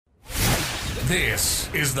This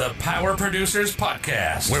is the Power Producers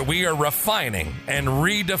Podcast, where we are refining and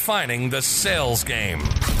redefining the sales game.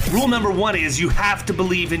 Rule number one is you have to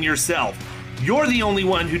believe in yourself. You're the only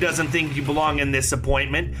one who doesn't think you belong in this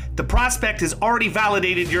appointment. The prospect has already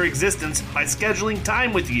validated your existence by scheduling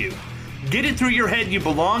time with you. Get it through your head you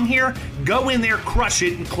belong here, go in there, crush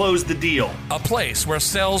it, and close the deal. A place where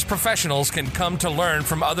sales professionals can come to learn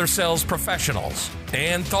from other sales professionals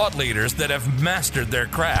and thought leaders that have mastered their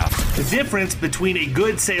craft. The difference between a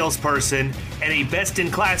good salesperson and a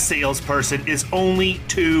best-in-class salesperson is only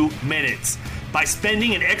 2 minutes. By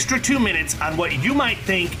spending an extra 2 minutes on what you might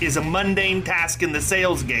think is a mundane task in the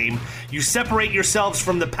sales game, you separate yourselves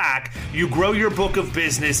from the pack, you grow your book of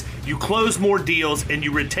business, you close more deals, and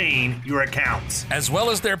you retain your accounts. As well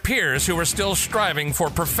as their peers who are still striving for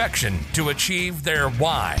perfection to achieve their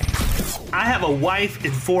why. I have a wife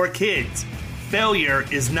and 4 kids. Failure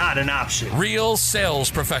is not an option. Real sales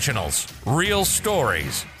professionals, real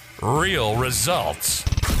stories, real results.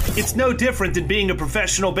 It's no different than being a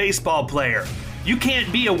professional baseball player. You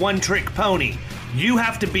can't be a one-trick pony. You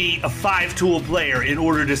have to be a 5-tool player in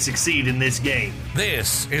order to succeed in this game.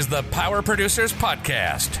 This is the Power Producers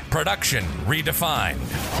Podcast, production redefined.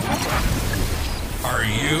 Are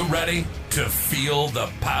you ready to feel the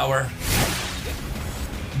power?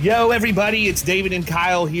 Yo, everybody, it's David and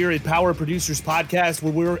Kyle here at Power Producers Podcast,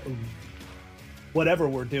 where we're whatever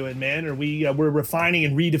we're doing, man, or we're refining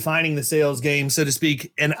and redefining the sales game, so to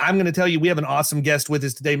speak. And I'm going to tell you, we have an awesome guest with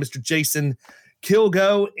us today, Mr. Jason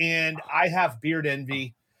Kilgo, and I have beard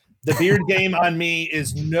envy. The beard game on me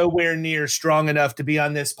is nowhere near strong enough to be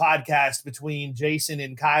on this podcast between Jason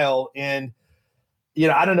and Kyle. And,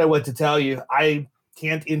 I don't know what to tell you. I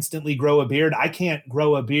can't instantly grow a beard. I can't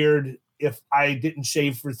grow a beard if I didn't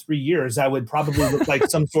shave for 3 years. I would probably look like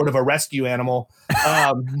some sort of a rescue animal.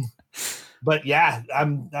 But yeah,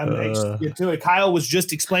 I'm anxious to get to it. Kyle was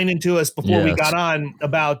just explaining to us before we got on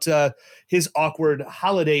about his awkward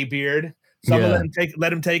holiday beard. So I'm gonna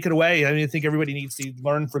let him take it away. I think everybody needs to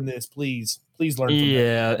learn from this. Please learn from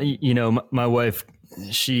this. Yeah, my wife,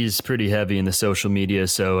 she's pretty heavy in the social media.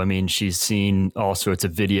 So, she's seen all sorts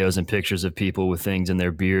of videos and pictures of people with things in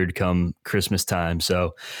their beard come Christmas time.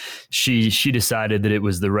 So she decided that it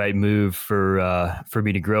was the right move for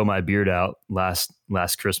me to grow my beard out last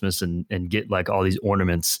Christmas and get like all these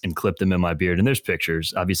ornaments and clip them in my beard. And there's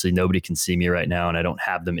pictures. Obviously nobody can see me right now and I don't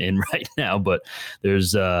have them in right now, but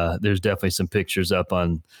there's definitely some pictures up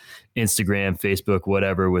on Instagram, Facebook,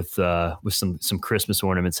 whatever, with some Christmas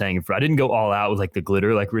ornaments hanging from. I didn't go all out with like the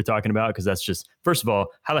glitter like we were talking about, because that's just, first of all,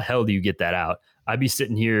 how the hell do you get that out? I'd be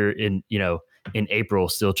sitting here in April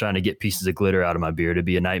still trying to get pieces of glitter out of my beard. It'd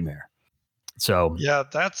be a nightmare. So yeah,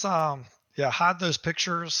 that's hide those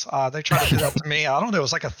pictures. They tried to do that to me. I don't know. It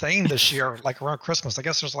was like a thing this year, like around Christmas. I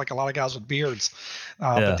guess there's like a lot of guys with beards.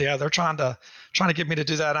 But yeah, they're trying to get me to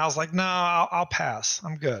do that. And I was like, no, I'll pass.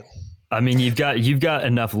 I'm good. You've got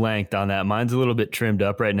enough length on that. Mine's a little bit trimmed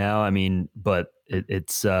up right now. But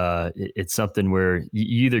it's something where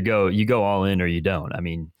you either go all in or you don't.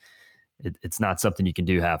 It's not something you can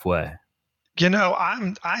do halfway.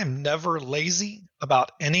 I am never lazy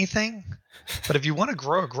about anything, but if you want to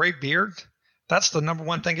grow a great beard, that's the number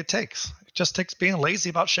one thing it takes. It just takes being lazy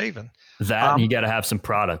about shaving. That and you got to have some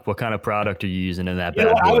product. What kind of product are you using in that?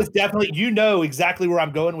 I was definitely, exactly where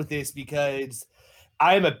I'm going with this, because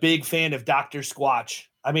I am a big fan of Dr. Squatch.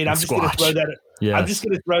 I'm just going to throw that. Yes. I'm just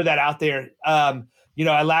going to throw that out there. I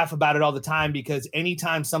laugh about it all the time, because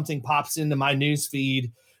anytime something pops into my news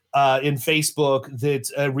feed in Facebook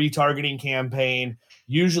that's a retargeting campaign,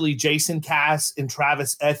 usually Jason Cass and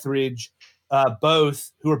Travis Etheridge,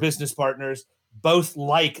 both who are business partners, both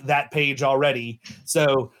like that page already.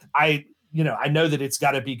 So I know that it's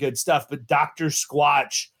got to be good stuff. But Dr.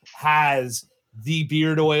 Squatch has the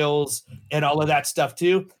beard oils and all of that stuff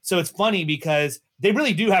too. So it's funny because they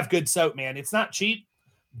really do have good soap, man. It's not cheap,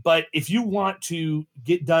 but if you want to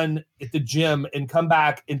get done at the gym and come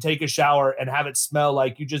back and take a shower and have it smell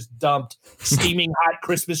like you just dumped steaming hot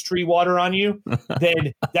Christmas tree water on you,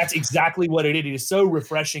 then that's exactly what it is. It is so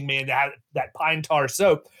refreshing, man, to have that pine tar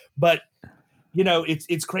soap. But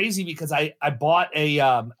it's crazy because I bought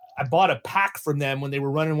a pack from them when they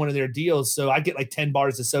were running one of their deals. So I get like 10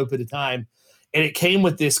 bars of soap at a time. And it came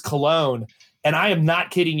with this cologne. And I am not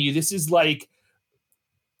kidding you. This is like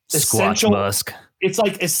Squatch musk. It's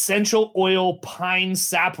like essential oil pine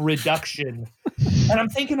sap reduction. And I'm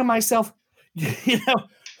thinking to myself,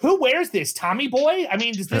 who wears this? Tommy Boy?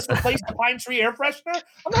 Does this replace the Pine Tree air freshener?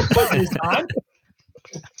 I'm not putting this on.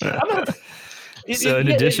 So in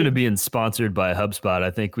addition to being sponsored by HubSpot, I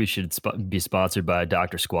think we should be sponsored by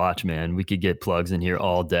Dr. Squatch, man. We could get plugs in here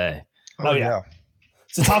all day. Oh yeah.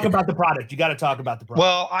 So talk about the product. You got to talk about the product.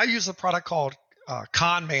 Well, I use a product called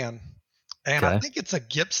Conman, and I think it's a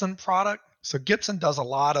Gibson product. So Gibson does a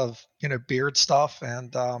lot of, beard stuff.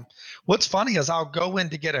 And what's funny is I'll go in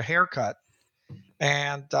to get a haircut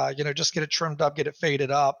and, just get it trimmed up, get it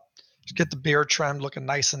faded up, just get the beard trimmed, looking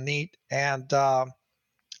nice and neat. And the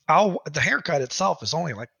haircut itself is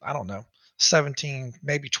only like, I don't know, $17,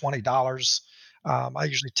 maybe $20. I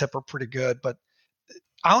usually tip her pretty good, but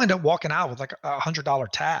I'll end up walking out with like $100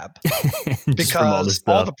 tab because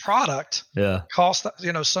all the product costs,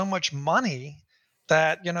 so much money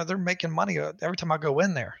that, they're making money every time I go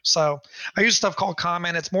in there. So I use stuff called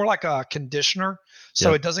Conman. It's more like a conditioner.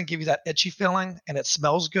 So it doesn't give you that itchy feeling and it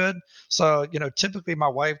smells good. So, typically my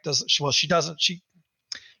wife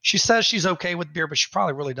she says she's okay with beer, but she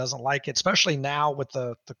probably really doesn't like it, especially now with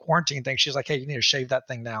the quarantine thing. She's like, hey, you need to shave that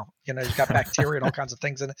thing now. You've got bacteria and all kinds of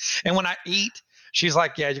things in it. And when I eat, she's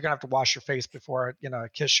like, yeah, you're going to have to wash your face before, I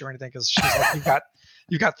kiss you or anything. Cause she's like,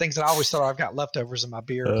 you've got things that I always thought I've got leftovers in my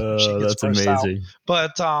beard. That's amazing. Out.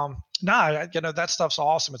 But that stuff's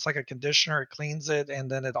awesome. It's like a conditioner. It cleans it. And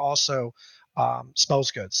then it also smells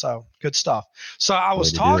good. So good stuff. So I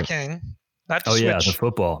was talking, the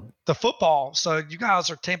football. The football. So you guys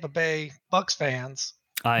are Tampa Bay Bucks fans.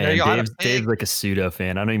 I am. Dave's like a pseudo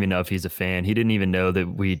fan. I don't even know if he's a fan. He didn't even know that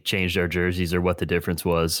we changed our jerseys or what the difference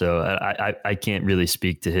was. So I can't really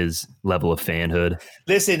speak to his level of fanhood.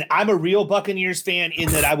 Listen, I'm a real Buccaneers fan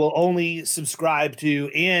in that I will only subscribe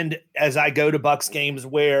to, and as I go to Bucks games,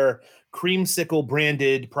 wear Creamsicle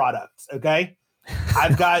branded products. Okay.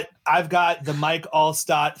 I've got the Mike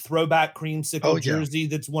Allstott throwback Creamsicle jersey.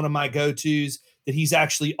 That's one of my go-tos that he's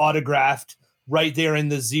actually autographed right there in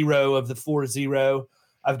the 0 of the 4-0.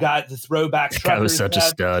 I've got the throwback. That guy was such a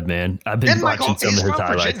stud, man. I've been watching some of his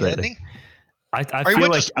highlights lately. I feel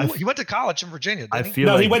like he went to college in Virginia.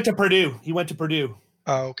 He went to Purdue. He went to Purdue.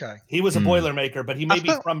 Oh, okay. He was a Boilermaker, but he may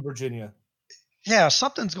be from Virginia. Yeah,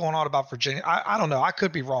 something's going on about Virginia. I don't know. I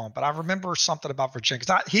could be wrong, but I remember something about Virginia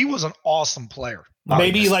because he was an awesome player.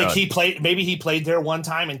 Maybe he played there one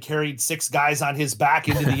time and carried 6 guys on his back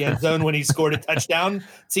into the end zone when he scored a touchdown.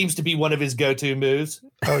 Seems to be one of his go-to moves.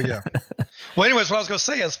 Oh yeah. Well, anyways, what I was going to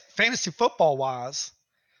say is fantasy football wise,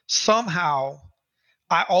 somehow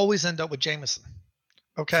I always end up with Jameson.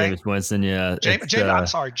 Okay. Jameis Winston. Yeah.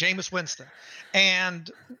 Jameis Winston. And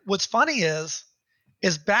what's funny is,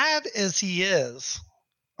 as bad as he is,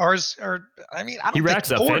 I don't he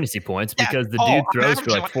racks up fantasy points because the dude throws for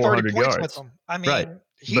like 400 yards. With him. Right.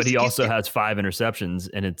 But he also has 5 interceptions,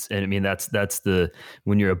 and that's the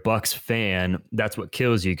when you're a Bucs fan, that's what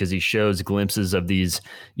kills you because he shows glimpses of these,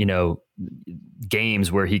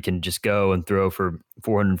 games where he can just go and throw for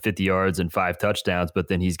 450 yards and 5 touchdowns, but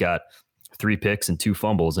then he's got 3 picks and 2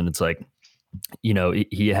 fumbles, and it's like,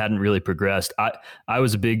 he hadn't really progressed. I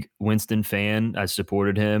was a big Winston fan. I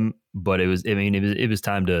supported him, but it was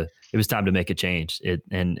time to make a change.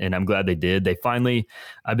 And I'm glad they did.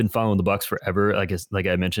 I've been following the Bucs forever. Like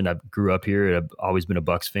I mentioned, I grew up here. I've always been a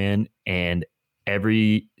Bucs fan, and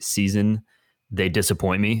every season they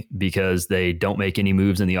disappoint me because they don't make any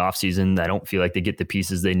moves in the offseason. I don't feel like they get the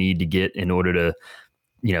pieces they need to get in order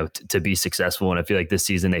to, to be successful. And I feel like this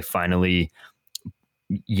season they finally,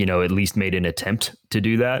 at least made an attempt to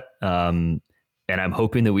do that. And I'm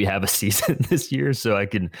hoping that we have a season this year so I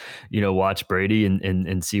can, watch Brady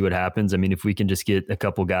and see what happens. I mean, if we can just get a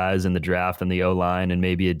couple guys in the draft and the O-line and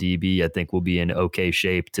maybe a DB, I think we'll be in okay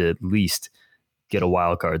shape to at least get a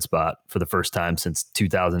wild card spot for the first time since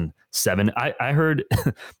 2007. I heard,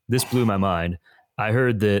 this blew my mind. I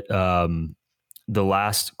heard that the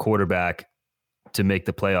last quarterback to make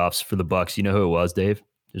the playoffs for the Bucs, you know who it was, Dave?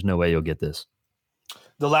 There's no way you'll get this.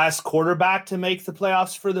 The last quarterback to make the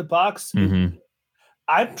playoffs for the Bucs. Mm-hmm.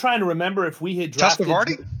 I'm trying to remember if we had drafted.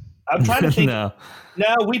 Testaverde? I'm trying to think.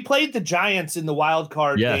 No, we played the Giants in the wild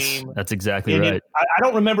card game. Yes, that's exactly right. I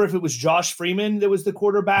don't remember if it was Josh Freeman that was the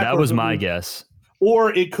quarterback. That was my guess.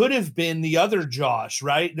 Or it could have been the other Josh,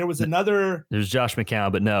 right? There was another. There's Josh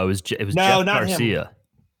McCown, but no, it was Jeff not Garcia.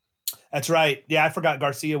 Him. That's right. Yeah, I forgot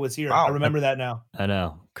Garcia was here. Wow. I remember that now. I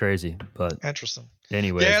know. Crazy, but interesting.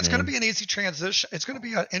 Anyway, yeah, it's going to be an easy transition. It's going to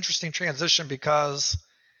be an interesting transition because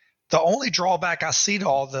the only drawback I see to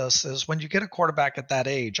all this is when you get a quarterback at that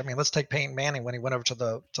age. I mean, let's take Peyton Manning when he went over to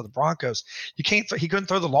the Broncos. He couldn't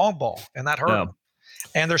throw the long ball, and that hurt him.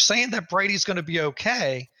 And they're saying that Brady's going to be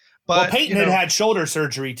okay, but Peyton had shoulder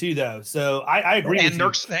surgery too, though. So I agree with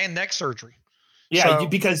you. And neck surgery. Yeah,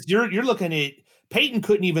 because you're looking at Peyton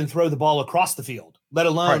couldn't even throw the ball across the field, let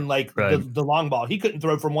alone the long ball. He couldn't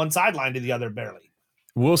throw from one sideline to the other barely.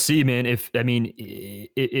 We'll see, man. If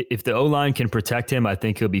the O-line can protect him, I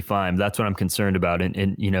think he'll be fine. That's what I'm concerned about. And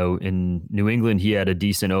in New England, he had a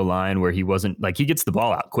decent O-line where he wasn't like, he gets the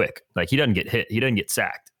ball out quick. Like he doesn't get hit. He doesn't get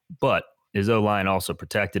sacked, but his O-line also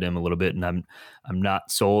protected him a little bit. And I'm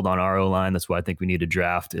not sold on our O-line. That's why I think we need to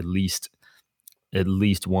draft at least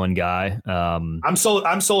one guy. I'm sold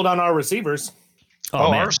on our receivers.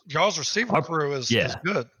 Y'all's receiver crew is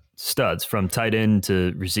good. Studs from tight end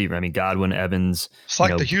to receiver. I mean, Godwin, Evans, it's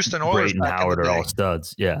like the Houston Oilers, Brayton, Howard are all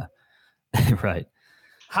studs. Yeah, right.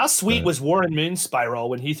 How sweet was Warren Moon's spiral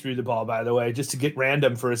when he threw the ball? By the way, just to get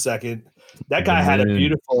random for a second, that guy had a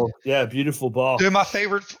beautiful ball. Dude, my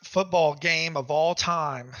favorite football game of all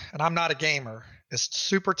time, and I'm not a gamer, is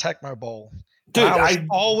Super Tecmo Bowl. Dude, I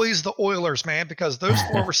always the Oilers, man, because those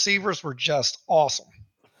four receivers were just awesome.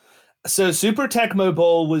 So Super Tecmo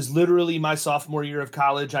Bowl was literally my sophomore year of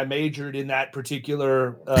college. I majored in that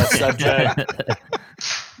particular subject.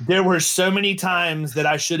 There were so many times that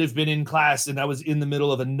I should have been in class and I was in the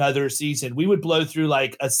middle of another season. We would blow through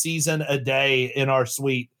like a season a day in our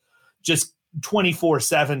suite, just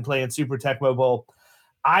 24/7 playing Super Tecmo Bowl.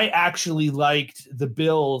 I actually liked the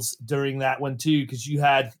Bills during that one too, because you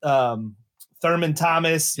had Thurman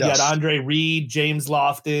Thomas, you had Andre Reed, James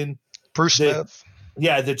Lofton, Bruce Smith.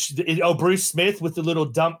 Yeah, Bruce Smith with the little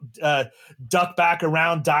duck back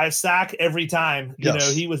around dive sack every time. You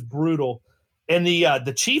know, he was brutal. And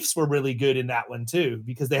the Chiefs were really good in that one too,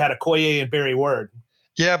 because they had Okoye and Barry Word.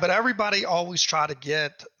 Yeah, but everybody always try to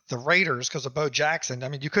get the Raiders because of Bo Jackson. I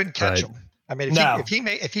mean, you couldn't catch him. I mean,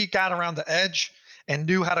 if he got around the edge and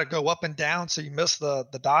knew how to go up and down, so you missed the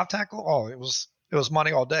dive tackle. It was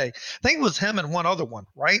money all day. I think it was him and one other one,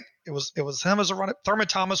 right? It was him as a runner. Thurman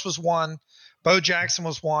Thomas was one. Bo Jackson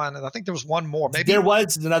was one, and I think there was one more. Maybe there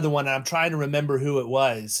was another one, and I'm trying to remember who it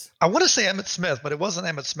was. I want to say Emmitt Smith, but it wasn't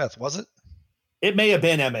Emmitt Smith, was it? It may have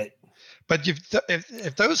been Emmitt. But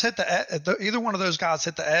if those hit either one of those guys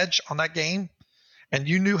hit the edge on that game, and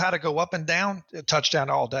you knew how to go up and down,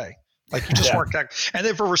 touchdown all day. Like you just weren't that. And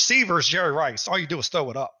then for receivers, Jerry Rice, all you do is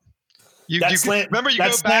throw it up. Remember, you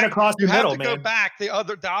go back across the middle, man. Go back the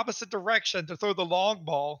opposite direction to throw the long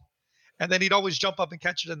ball. And then he'd always jump up and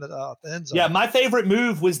catch it in the end zone. Yeah, my favorite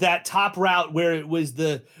move was that top route where it was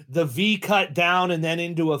the V cut down and then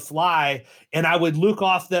into a fly. And I would look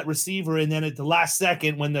off that receiver, and then at the last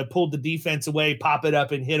second, when they pulled the defense away, pop it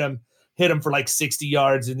up and hit him for like 60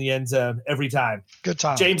 yards in the end zone every time. Good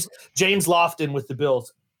time. James Lofton with the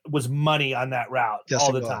Bills was money on that route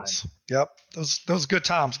all the time. Yep, those good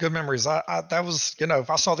times, good memories. I that was, if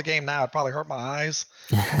I saw the game now, it'd probably hurt my eyes,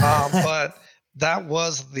 but. That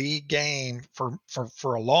was the game for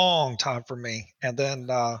a long time for me. And then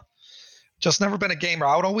just never been a gamer.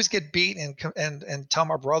 I would always get beat and tell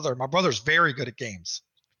my brother's very good at games,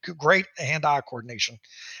 great hand-eye coordination.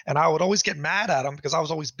 And I would always get mad at him because I was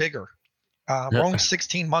always bigger. We're only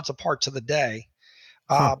 16 months apart to the day.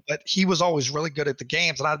 But he was always really good at the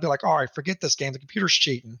games. And I'd be like, all right, forget this game. The computer's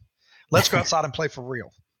cheating. Let's go outside and play for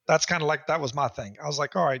real. That's kind of like, that was my thing. I was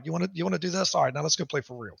like, all right, you want to do this? All right, now let's go play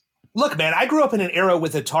for real. Look, man, I grew up in an era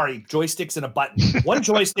with Atari joysticks and a button. One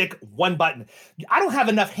joystick, one button. I don't have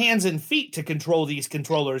enough hands and feet to control these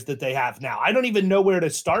controllers that they have now. I don't even know where to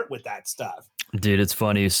start with that stuff. Dude, it's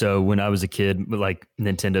funny. So when I was a kid, like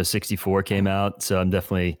Nintendo 64 came out. So I'm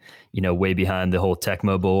definitely, way behind the whole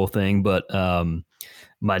Tecmo Bowl thing. But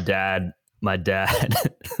my dad,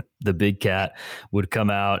 the big cat, would come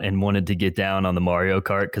out and wanted to get down on the Mario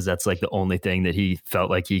Kart because that's like the only thing that he felt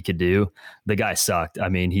like he could do. The guy sucked. I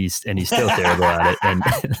mean, he's still terrible at it, and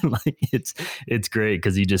like it's great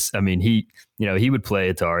because he would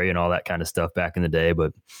play Atari and all that kind of stuff back in the day,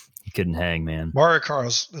 but he couldn't hang, man. Mario Kart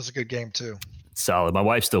is a good game too. Solid. My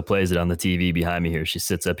wife still plays it on the TV behind me here. She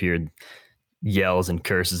sits up here and yells and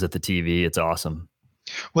curses at the TV. It's awesome.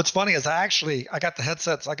 What's funny is I got the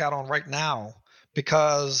headsets I got on right now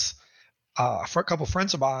because for a couple of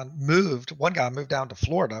friends of mine one guy moved down to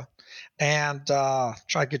Florida and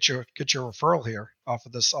try to get your referral here off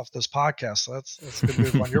this podcast. So that's a good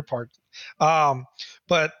move on your part.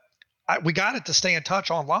 But we got it to stay in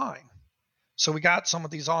touch online. So we got some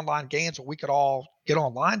of these online games where we could all get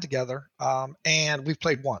online together. And we've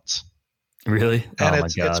played once. Really? And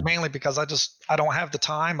it's mainly because I don't have the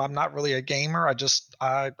time. I'm not really a gamer.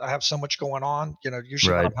 I have so much going on,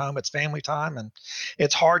 usually when I'm home, it's family time, and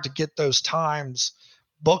it's hard to get those times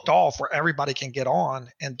booked off where everybody can get on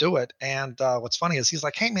and do it. And what's funny is he's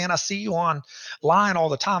like, hey man, I see you online all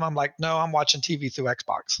the time. I'm like, no, I'm watching TV through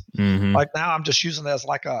Xbox. Mm-hmm. Like now I'm just using it as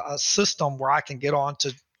like a system where I can get on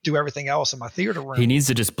to do everything else in my theater room. He needs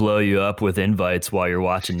to just blow you up with invites while you're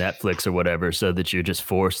watching Netflix or whatever, so that you're just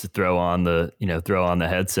forced to throw on the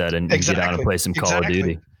headset and get on and play some Call of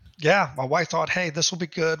Duty. Yeah, my wife thought, hey, this will be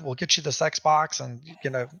good. We'll get you this Xbox, and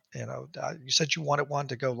you said you wanted one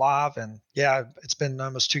to go live, and yeah, it's been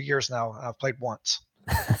almost 2 years now. I've played once.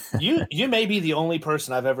 You may be the only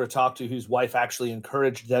person I've ever talked to whose wife actually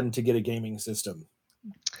encouraged them to get a gaming system.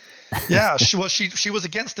 Yeah, she was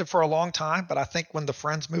against it for a long time, but I think when the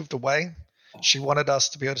friends moved away, she wanted us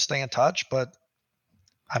to be able to stay in touch. But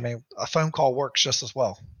I mean, a phone call works just as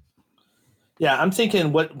well. Yeah, I'm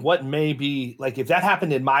thinking what may be, like, if that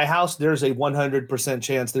happened in my house, there's a 100%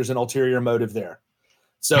 chance there's an ulterior motive there.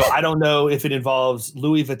 So I don't know if it involves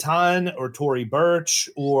Louis Vuitton or Tory Burch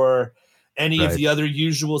or any of the other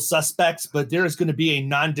usual suspects, but there is going to be a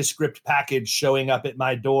nondescript package showing up at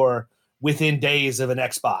my door within days of an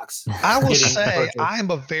Xbox. I will say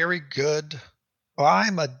I'm a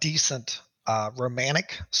decent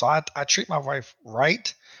romantic. So I treat my wife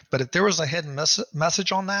right. But if there was a hidden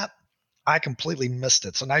message on that, I completely missed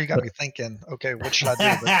it. So now you got me thinking, okay, what should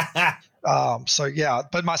I do? So yeah,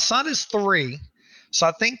 but my son is 3. So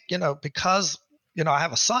I think, because, I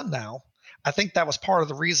have a son now, I think that was part of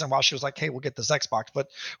the reason why she was like, hey, we'll get this Xbox. But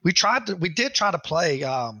we did try to play,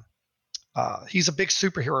 he's a big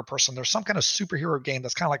superhero person. There's some kind of superhero game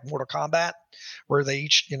that's kind of like Mortal Kombat, where they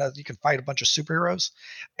each, you can fight a bunch of superheroes.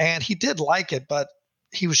 And he did like it, but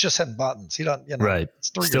he was just hitting buttons. He doesn't, right.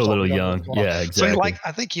 Still a little young. Yeah, exactly. So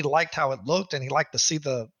I think he liked how it looked, and he liked to see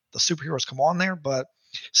the superheroes come on there, but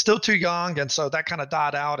still too young. And so that kind of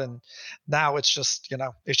died out. And now it's just,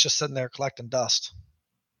 it's just sitting there collecting dust.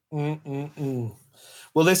 Well,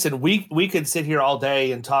 listen, we could sit here all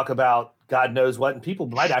day and talk about God knows what, and people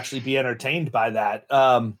might actually be entertained by that.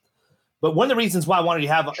 But one of the reasons why I wanted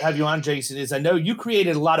to have you on, Jason, is I know you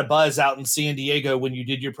created a lot of buzz out in San Diego when you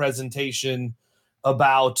did your presentation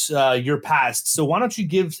about your past. So why don't you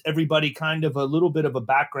give everybody kind of a little bit of a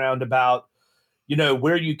background about,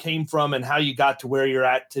 where you came from and how you got to where you're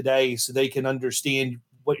at today, so they can understand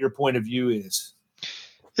what your point of view is.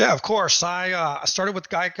 Yeah, of course. I started with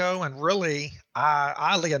Geico, and really,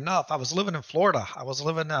 oddly enough, I was living in Florida. I was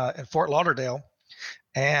living in Fort Lauderdale,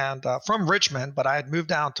 and from Richmond, but I had moved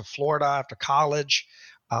down to Florida after college,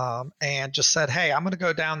 and just said, hey, I'm going to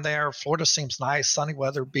go down there. Florida seems nice, sunny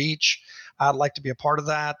weather, beach. I'd like to be a part of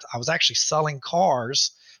that. I was actually selling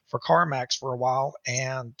cars for CarMax for a while,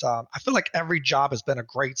 and I feel like every job has been a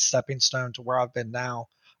great stepping stone to where I've been now,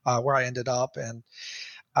 where I ended up. And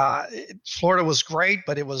Florida was great,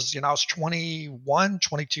 but it was, I was 21,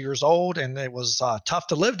 22 years old, and it was tough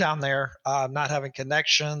to live down there, not having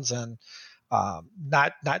connections and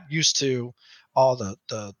not used to all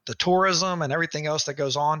the tourism and everything else that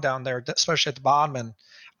goes on down there, especially at the bottom. And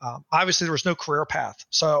obviously there was no career path.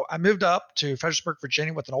 So I moved up to Fredericksburg,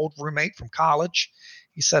 Virginia with an old roommate from college.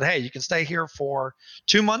 He said, hey, you can stay here for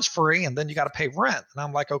 2 months free, and then you got to pay rent. And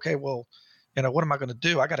I'm like, okay, well, what am I going to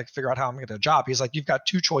do? I got to figure out how I'm going to get a job. He's like, you've got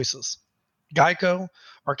 2 choices, Geico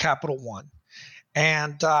or Capital One.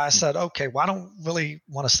 And I said, okay, well, I don't really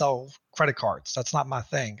want to sell credit cards. That's not my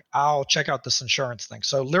thing. I'll check out this insurance thing.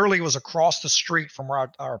 So literally it was across the street from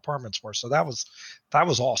where our apartments were. So that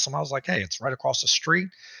was awesome. I was like, hey, it's right across the street.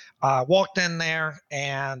 Walked in there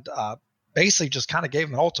and basically just kind of gave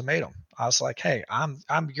him an ultimatum. I was like, hey, I'm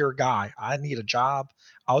your guy. I need a job.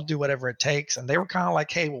 I'll do whatever it takes. And they were kind of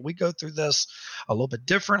like, hey, well, we go through this a little bit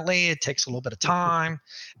differently. It takes a little bit of time.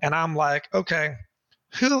 And I'm like, okay,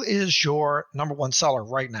 who is your number one seller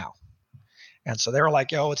right now? And so they were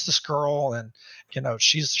like, oh, it's this girl. And,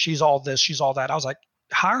 she's all this, she's all that. I was like,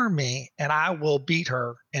 hire me and I will beat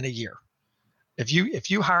her in a year.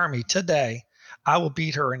 If you hire me today, I will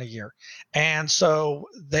beat her in a year. And so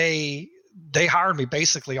they hired me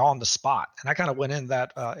basically on the spot. And I kind of went in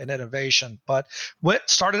that in innovation, but what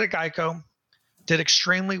started at Geico, did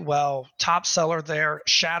extremely well, top seller there,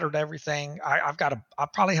 shattered everything. I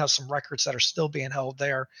probably have some records that are still being held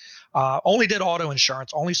there. Only did auto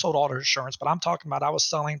insurance, only sold auto insurance, but I'm talking about I was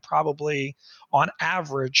selling probably on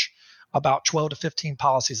average about 12 to 15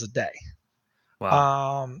 policies a day.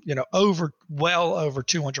 Wow. Well over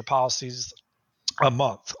 200 policies a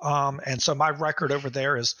month. And so my record over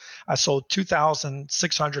there is I sold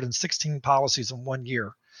 2,616 policies in 1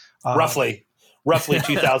 year. Roughly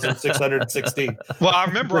 2,616. Well,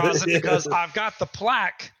 I memorize it because I've got the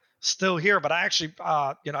plaque still here, but I actually,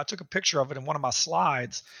 I took a picture of it in one of my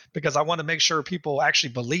slides because I wanted to make sure people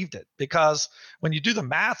actually believed it. Because when you do the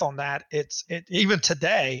math on that, even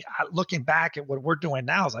today, looking back at what we're doing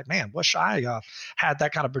now, is like, man, wish I had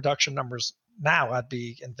that kind of production numbers now, I'd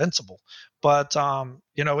be invincible. But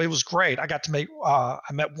you know, it was great. I got to I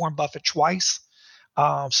met Warren Buffett twice.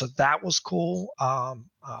 So that was cool.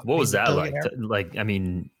 What was that like? Like, I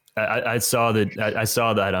mean, I saw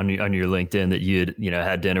that on your LinkedIn that you had,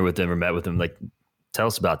 had dinner with him or met with him. Like, tell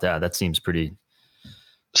us about that. That seems pretty.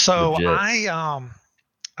 So legit.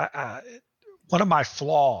 One of my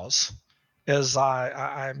flaws is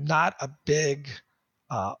I'm not a big,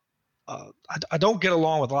 I don't get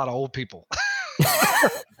along with a lot of old people.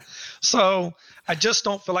 So I just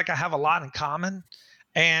don't feel like I have a lot in common.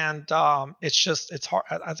 And it's hard.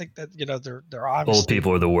 I think that, they're obviously old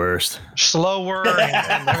people are the worst, slower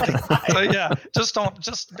and everything. So yeah,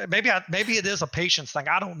 maybe it is a patience thing.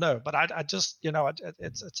 I don't know, but I just,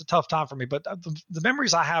 it's a tough time for me. But the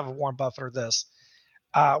memories I have of Warren Buffett are this: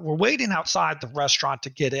 we're waiting outside the restaurant to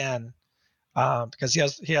get in because he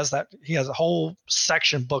has a whole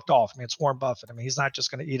section booked off. I mean, it's Warren Buffett. I mean, he's not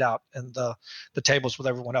just going to eat out in the tables with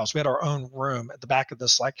everyone else. We had our own room at the back of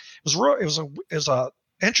this. Like, it was a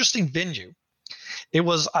interesting venue. It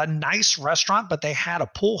was a nice restaurant, but they had a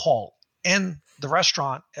pool hall in the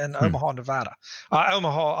restaurant in Omaha, Nebraska.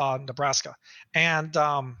 And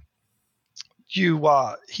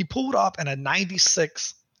he pulled up in a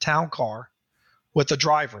 96 town car with a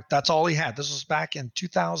driver. That's all he had. This was back in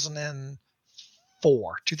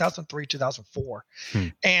 2003, 2004.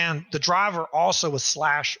 And the driver also was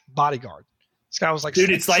 / bodyguard. This guy was like,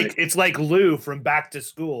 dude, it's like Lou from Back to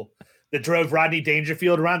School that drove Rodney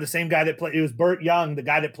Dangerfield around. The same guy that played, it was Burt Young, the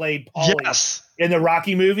guy that played Paulie in the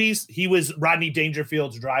Rocky movies. He was Rodney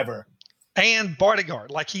Dangerfield's driver and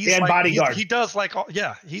bodyguard. Like bodyguard. He does like,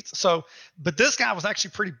 but this guy was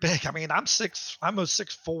actually pretty big. I mean, I'm almost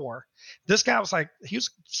 6'4". This guy was he was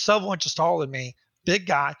several inches taller than me, big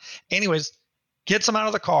guy. Anyways, gets him out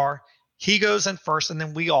of the car. He goes in first, and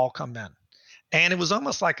then we all come in. And it was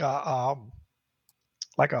almost like a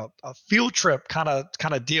field trip kind of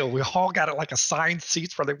deal. We all got like assigned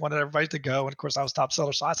seats where they wanted everybody to go. And of course, I was top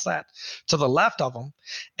seller, so I sat to the left of them.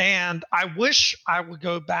 And I wish I would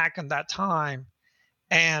go back in that time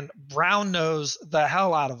and brown nose the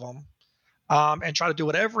hell out of them. And try to do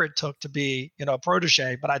whatever it took to be, a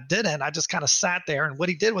protege, but I didn't. I just kind of sat there. And what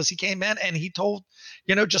he did was he came in and he told,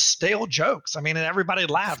 just stale jokes. I mean, and everybody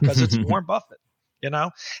laughed because it's Warren Buffett,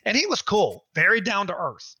 and he was cool, very down to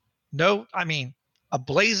earth. No, I mean, a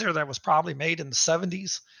blazer that was probably made in the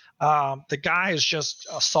 70s. The guy is just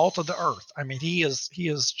salt of the earth. I mean, he is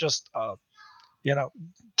just,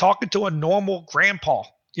 talking to a normal grandpa,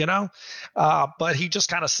 but he just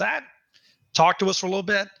kind of sat, talked to us for a little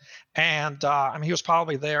bit. And I mean, he was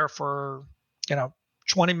probably there for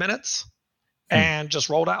 20 minutes and just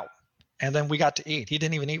rolled out. And then we got to eat. He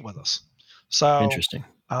didn't even eat with us. So interesting.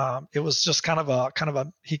 It was just kind of a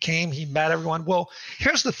he came, he met everyone. Well,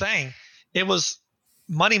 here's the thing: it was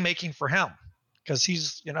money making for him because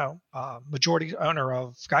he's majority owner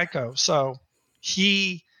of Geico. So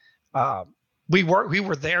we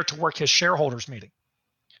were there to work his shareholders meeting.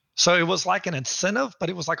 So it was like an incentive, but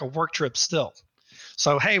it was like a work trip still.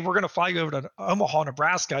 So, hey, we're going to fly you over to Omaha,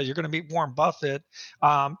 Nebraska. You're going to meet Warren Buffett.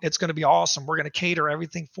 It's going to be awesome. We're going to cater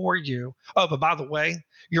everything for you. Oh, but by the way,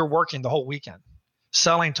 you're working the whole weekend,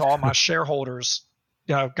 selling to all my shareholders,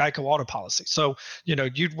 Geico auto policy. So,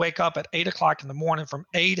 you'd wake up at 8 o'clock in the morning, from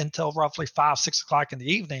 8 until roughly 5, 6 o'clock in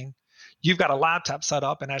the evening. You've got a laptop set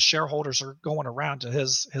up, and as shareholders are going around to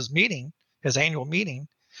his meeting, his annual meeting,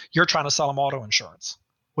 you're trying to sell them auto insurance,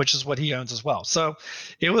 which is what he owns as well. So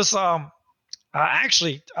it was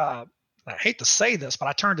actually, I hate to say this, but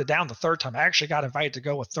I turned it down the third time. I actually got invited to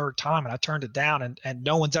go a third time, and I turned it down, and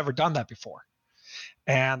no one's ever done that before.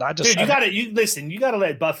 And I just, dude, you gotta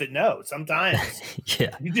let Buffett know sometimes.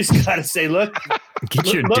 Yeah. You just gotta say, look,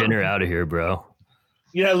 your dinner out of here, bro.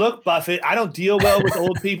 Look, Buffett, I don't deal well with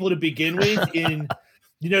old people to begin with.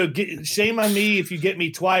 Shame on me if you get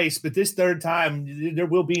me twice, but this third time, there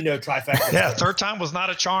will be no trifecta. Yeah, third time was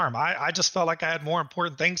not a charm. I just felt like I had more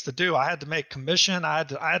important things to do. I had to make commission. I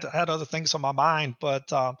had other things on my mind,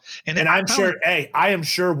 but I am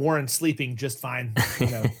sure Warren's sleeping just fine.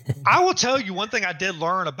 I will tell you one thing I did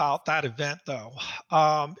learn about that event, though.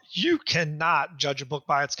 You cannot judge a book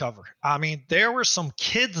by its cover. I mean, there were some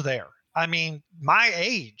kids there. I mean, my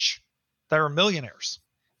age, that were millionaires.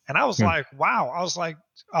 And I was like, wow. I was like,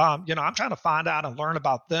 I'm trying to find out and learn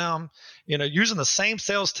about them, using the same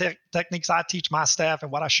sales techniques I teach my staff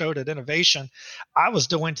and what I showed at Innovation, I was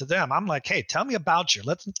doing to them. I'm like, hey, tell me about you.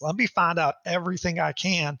 Let me find out everything I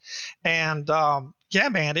can. And yeah,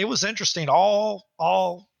 man, it was interesting.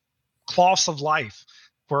 All cloths of life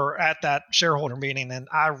were at that shareholder meeting, and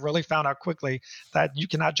I really found out quickly that you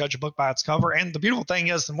cannot judge a book by its cover. And the beautiful thing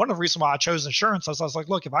is, and one of the reasons why I chose insurance is I was like,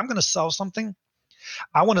 look, if I'm going to sell something,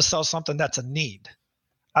 I want to sell something that's a need.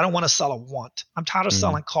 I don't want to sell a want. I'm tired of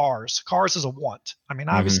selling cars. Cars is a want. I mean,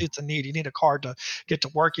 obviously it's a need. You need a car to get to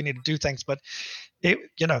work. You need to do things, but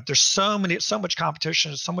there's so much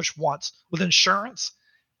competition, so much wants. With insurance,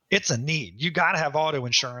 it's a need. You got to have auto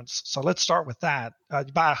insurance. So let's start with that.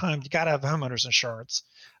 You buy a home, you got to have homeowners insurance.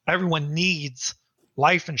 Everyone needs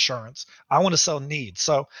life insurance. I want to sell needs.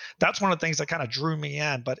 So that's one of the things that kind of drew me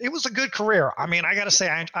in, but it was a good career. I mean, I got to say,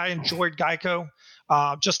 I enjoyed Geico.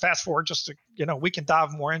 Just fast forward, we can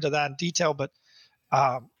dive more into that in detail. But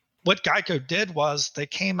what Geico did was they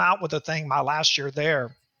came out with a thing my last year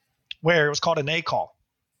there where it was called an A-call.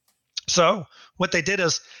 So what they did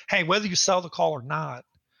is, hey, whether you sell the call or not,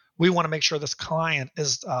 we want to make sure this client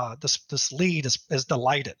is, this lead is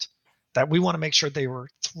delighted, that we want to make sure they were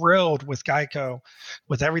thrilled with Geico,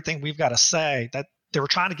 with everything we've got to say, that they were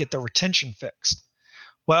trying to get their retention fixed.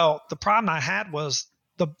 Well, the problem I had was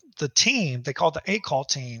the team, they called the A-call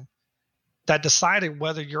team, that decided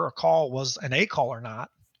whether your call was an A-call or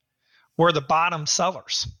not, were the bottom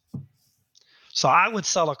sellers. So I would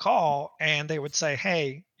sell a call and they would say,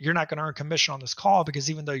 hey, you're not going to earn commission on this call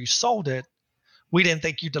because even though you sold it, we didn't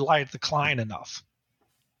think you delighted the client enough.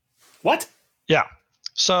 What? Yeah.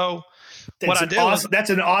 So that's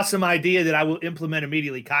an awesome idea that I will implement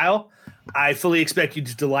immediately. Kyle, I fully expect you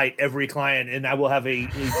to delight every client, and I will have a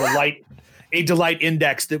delight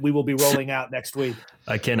index that we will be rolling out next week.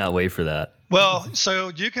 I cannot wait for that. Well,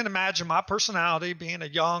 so you can imagine my personality being a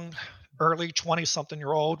young, early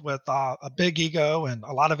 20-something-year-old with a big ego and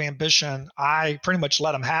a lot of ambition. I pretty much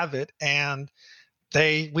let them have it, and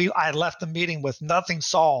I left the meeting with nothing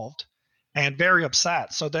solved and very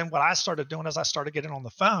upset. So then what I started doing is I started getting on the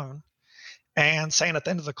phone and saying at the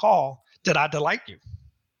end of the call, did I delight you?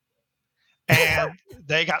 And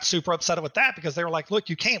they got super upset with that because they were like, look,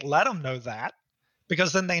 you can't let them know that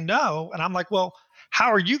because then they know. And I'm like, well,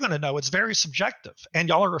 how are you going to know? It's very subjective and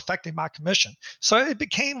y'all are affecting my commission. So it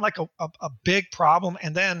became like a big problem.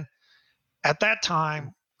 And then at that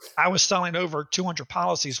time, I was selling over 200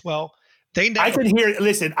 policies. Well, I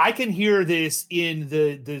can hear this in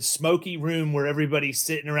the smoky room where everybody's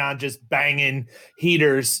sitting around just banging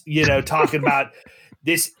heaters, talking about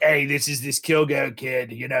this. Hey, this is this Kilgo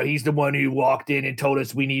kid. He's the one who walked in and told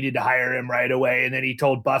us we needed to hire him right away. And then he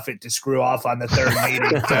told Buffett to screw off on the third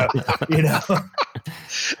meeting. So,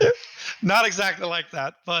 not exactly like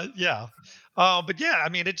that, but yeah. I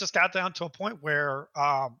mean, it just got down to a point where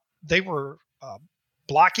they were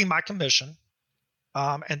blocking my commission.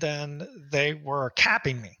 And then they were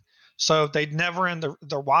capping me. So they'd never in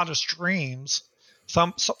their wildest dreams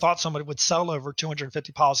thought somebody would sell over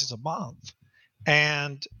 250 policies a month.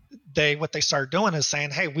 And what they started doing is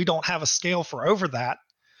saying, hey, we don't have a scale for over that.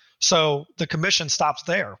 So the commission stops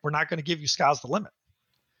there. We're not going to give you sky's the limit.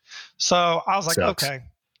 So I was like, okay,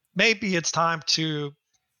 maybe it's time to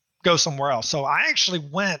go somewhere else. So I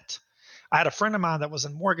had a friend of mine that was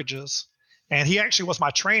in mortgages, and he actually was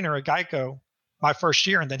my trainer at Geico my first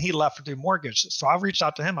year, and then he left to do mortgage. So I reached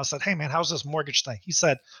out to him. I said, hey man, how's this mortgage thing? He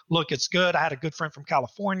said, look, it's good. I had a good friend from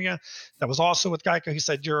California that was also with Geico. He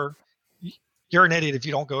said, you're an idiot if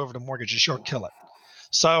you don't go over to mortgages. You'll kill it.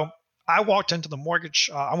 So I walked into the mortgage.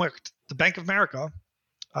 I went to the Bank of America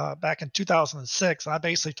back in 2006. And I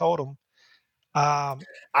basically told him,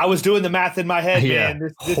 I was doing the math in my head, man.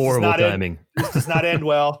 This horrible timing. This does not end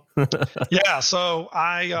well. Yeah, so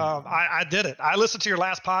I did it. I listened to your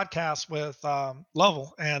last podcast with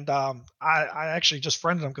Lovell, and I actually just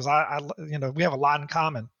friended him because we have a lot in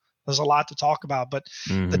common. There's a lot to talk about, but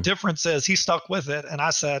the difference is he stuck with it, and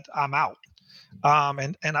I said I'm out.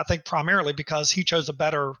 And I think primarily because he chose a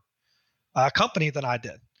better company than I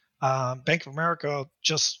did. Bank of America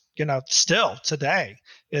just still today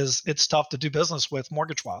it's tough to do business with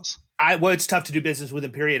mortgage-wise. It's tough to do business with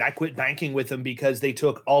them, period. I quit banking with them because they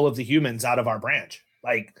took all of the humans out of our branch.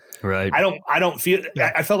 Like, right. I don't feel,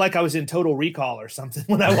 I felt like I was in Total Recall or something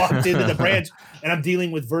when I walked into the branch and I'm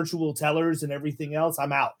dealing with virtual tellers and everything else.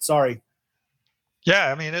 I'm out. Sorry.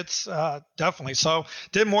 Yeah, I mean, it's definitely. So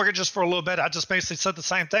did mortgages for a little bit. I just basically said the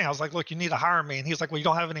same thing. I was like, look, you need to hire me. And he's like, well, you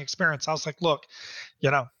don't have any experience. I was like, look,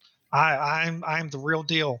 I'm the real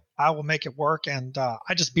deal. I will make it work. And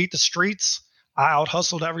I just beat the streets. I out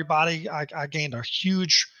hustled everybody. I gained a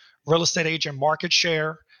huge real estate agent market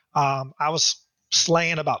share. I was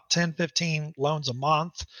slaying about 10, 15 loans a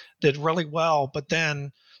month, did really well. But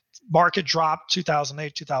then market dropped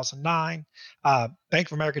 2008, 2009. Bank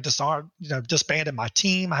of America disbanded my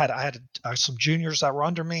team. I had some juniors that were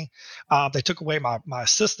under me. They took away my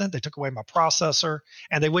assistant. They took away my processor,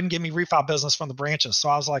 and they wouldn't give me refi business from the branches. So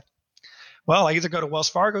I was like, well, I either go to Wells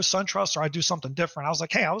Fargo, SunTrust, or I do something different. I was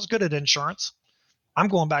like, hey, I was good at insurance. I'm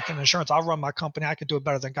going back into insurance. I'll run my company. I could do it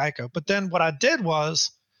better than Geico. But then what I did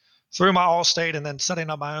was, through my Allstate and then setting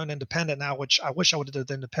up my own independent now, which I wish I would have did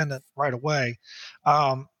the independent right away,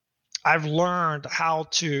 I've learned how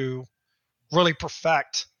to really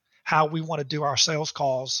perfect how we want to do our sales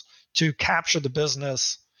calls to capture the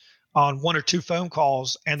business on 1 or 2 phone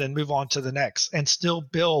calls and then move on to the next and still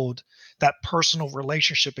build that personal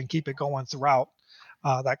relationship and keep it going throughout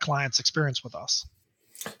that client's experience with us.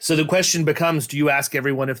 So the question becomes, do you ask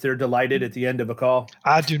everyone if they're delighted at the end of a call?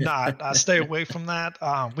 I do not. I stay away from that.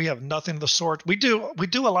 We have nothing of the sort. We do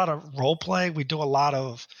a lot of role play. We do a lot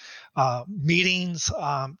of meetings.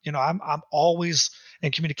 I'm always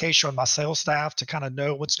in communication with my sales staff to kind of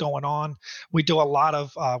know what's going on. We do a lot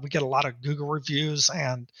of, we get a lot of Google reviews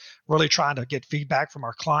and really trying to get feedback from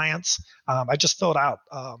our clients. I just filled out,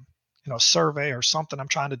 a survey or something I'm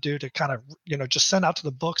trying to do to kind of, just send out to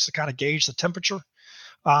the books to kind of gauge the temperature.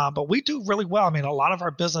 But we do really well. I mean, a lot of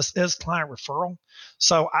our business is client referral.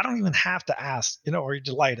 So I don't even have to ask, are you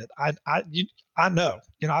delighted? I know,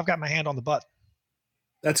 I've got my hand on the button.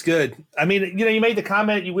 That's good. I mean, you made the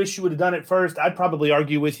comment you wish you would have done it first. I'd probably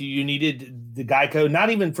argue with you. You needed the Geico,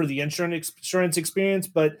 not even for the insurance experience,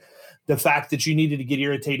 but the fact that you needed to get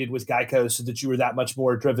irritated with Geico so that you were that much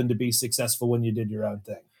more driven to be successful when you did your own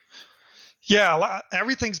thing. Yeah,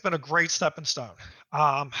 everything's been a great stepping stone.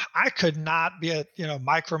 I could not be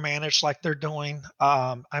micromanaged like they're doing.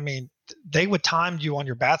 I mean, they would time you on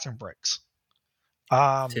your bathroom breaks.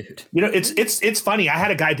 Dude. It's funny. I had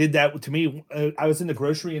a guy did that to me. I was in the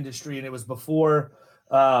grocery industry, and it was before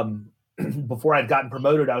I'd gotten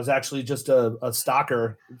promoted. I was actually just a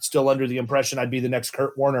stocker, still under the impression I'd be the next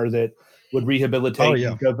Kurt Warner that would rehabilitate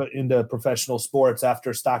and go into professional sports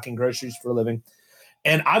after stocking groceries for a living.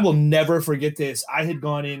 And I will never forget this. I had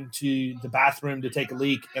gone into the bathroom to take a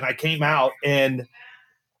leak, and I came out, and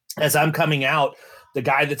as I'm coming out, the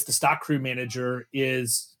guy that's the stock crew manager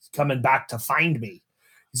is coming back to find me.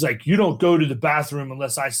 He's like, you don't go to the bathroom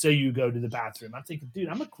unless I say you go to the bathroom. I'm thinking, dude,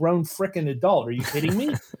 I'm a grown freaking adult. Are you kidding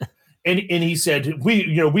me? and he said,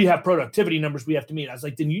 we have productivity numbers we have to meet. I was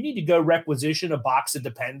like, then you need to go requisition a box of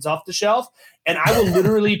Depends off the shelf, and I will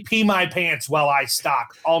literally pee my pants while I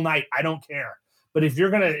stock all night. I don't care. But if you're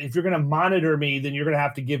gonna monitor me, then you're gonna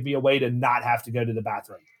have to give me a way to not have to go to the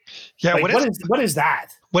bathroom. Yeah, what is that?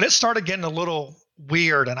 When it started getting a little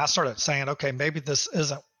weird, and I started saying, okay, maybe this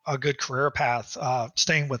isn't a good career path.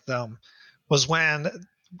 Staying with them was when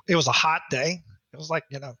it was a hot day. It was like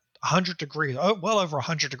 100 degrees, well over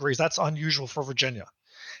 100 degrees. That's unusual for Virginia.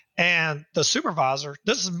 And the supervisor,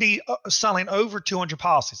 this is me selling over 200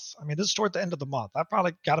 policies. I mean, this is toward the end of the month. I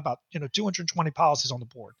probably got about 220 policies on the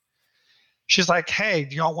board. She's like, hey,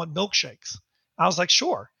 do y'all want milkshakes? I was like,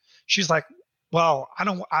 sure. She's like, well,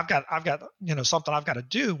 I've got something I've got to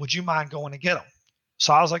do. Would you mind going to get them?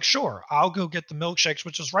 So I was like, sure, I'll go get the milkshakes,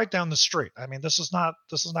 which is right down the street. I mean, this is not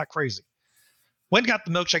crazy. When got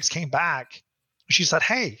the milkshakes, came back, she said,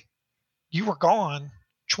 hey, you were gone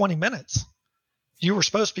 20 minutes. You were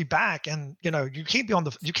supposed to be back, and you can't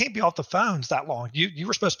be off the phones that long. You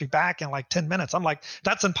were supposed to be back in like 10 minutes. I'm like,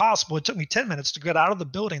 that's impossible. It took me 10 minutes to get out of the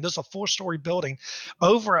building. This is a 4-story building,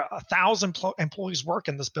 over 1,000 employees work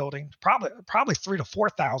in this building, probably 3,000 to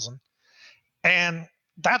 4,000, and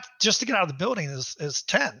that just to get out of the building is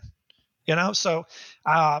 10. So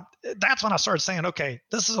that's when I started saying, okay,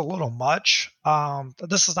 this is a little much.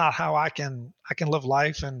 This is not how I can live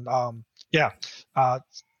life, and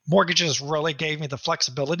mortgages really gave me the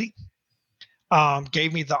flexibility,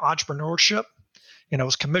 gave me the entrepreneurship. It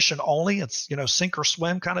was commission only. It's, sink or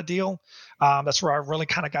swim kind of deal. That's where I really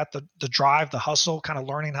kind of got the drive, the hustle, kind of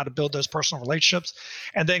learning how to build those personal relationships,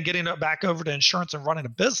 and then getting it back over to insurance and running a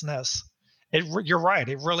business. You're right.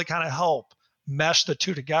 It really kind of helped mesh the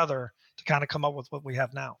two together to kind of come up with what we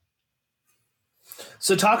have now.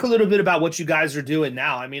 So talk a little bit about what you guys are doing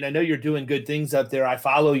now. I mean, I know you're doing good things up there. I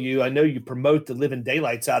follow you. I know you promote the living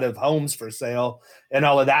daylights out of homes for sale and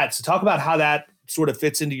all of that. So talk about how that sort of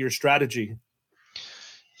fits into your strategy.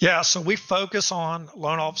 Yeah, so we focus on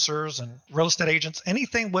loan officers and real estate agents,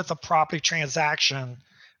 anything with a property transaction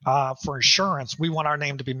for insurance. We want our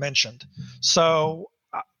name to be mentioned. So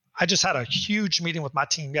I just had a huge meeting with my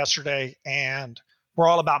team yesterday, and we're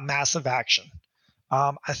all about massive action.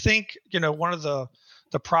 I think, one of the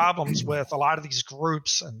the problems with a lot of these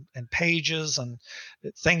groups and pages and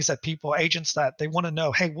things that agents that they want to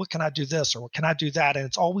know, hey, what can I do this or what can I do that? And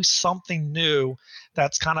it's always something new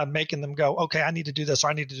that's kind of making them go, okay, I need to do this or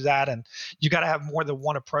I need to do that. And you got to have more than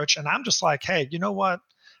one approach. And I'm just like, hey, you know what?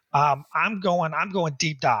 I'm going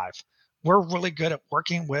deep dive. We're really good at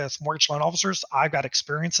working with mortgage loan officers. I've got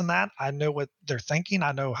experience in that. I know what they're thinking.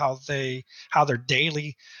 I know how their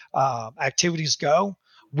daily activities go.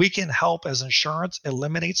 We can help as insurance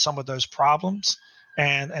eliminate some of those problems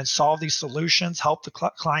and solve these solutions, help the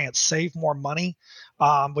client save more money,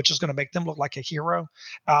 which is going to make them look like a hero.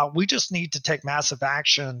 We just need to take massive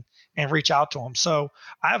action and reach out to them. So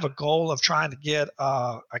I have a goal of trying to get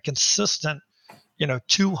a consistent,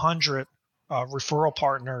 200 referral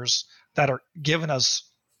partners that are giving us,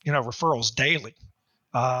 referrals daily.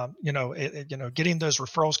 Getting those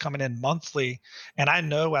referrals coming in monthly. And I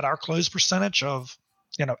know at our close percentage of,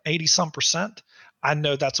 80 some percent, I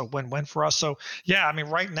know that's a win-win for us. So yeah, I mean,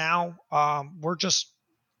 right now, we're just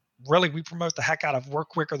we promote the heck out of Work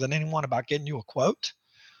Quicker than anyone about getting you a quote.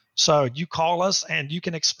 So you call us and you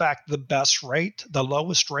can expect the best rate, the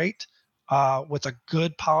lowest rate, with a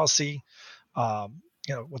good policy,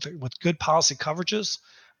 with good policy coverages,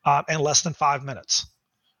 in less than 5 minutes.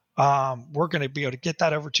 We're going to be able to get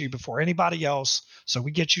that over to you before anybody else. So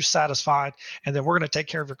we get you satisfied, and then we're going to take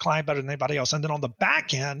care of your client better than anybody else. And then on the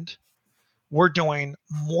back end, we're doing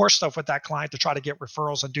more stuff with that client to try to get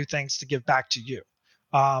referrals and do things to give back to you.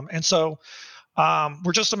 And so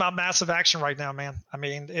we're just about massive action right now, man. I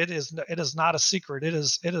mean, it is not a secret. It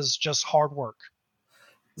is just hard work.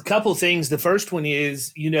 A couple things. The first one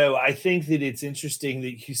is, I think that it's interesting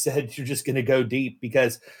that you said you're just going to go deep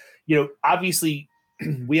because, obviously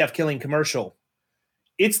we have Killing Commercial.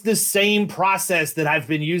 It's the same process that I've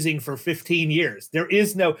been using for 15 years. There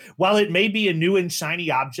is while it may be a new and shiny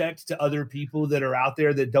object to other people that are out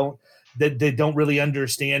there that don't really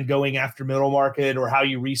understand going after middle market or how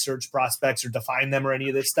you research prospects or define them or any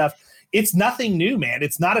of this stuff, it's nothing new, man.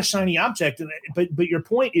 It's not a shiny object. But your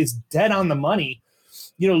point is dead on the money.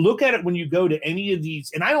 Look at it when you go to any of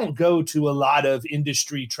these, and I don't go to a lot of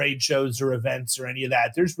industry trade shows or events or any of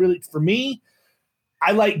that. There's really, for me,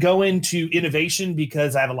 I like going to Innovation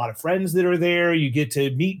because I have a lot of friends that are there. You get to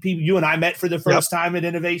meet people. You and I met for the first time at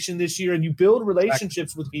Innovation this year, and you build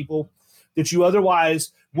relationships with people that you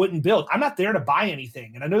otherwise wouldn't build. I'm not there to buy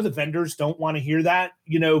anything. And I know the vendors don't want to hear that,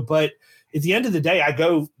 but at the end of the day, I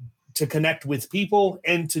go to connect with people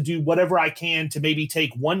and to do whatever I can to maybe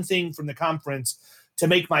take one thing from the conference to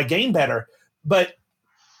make my game better. But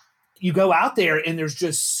you go out there and there's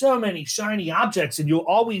just so many shiny objects, and you'll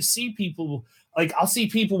always see people, like I'll see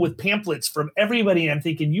people with pamphlets from everybody. And I'm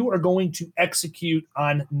thinking, you are going to execute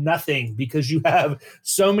on nothing because you have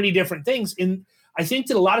so many different things. And I think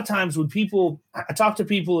that a lot of times when I talk to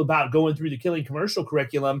people about going through the Killing Commercial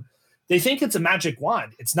curriculum, they think it's a magic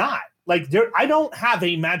wand. It's not. I don't have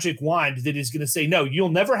a magic wand that is going to say, no, you'll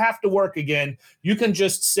never have to work again. You can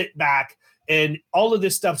just sit back and all of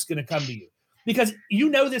this stuff's going to come to you. Because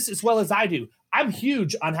this as well as I do. I'm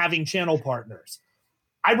huge on having channel partners.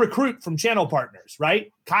 I recruit from channel partners,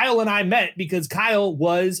 right? Kyle and I met because Kyle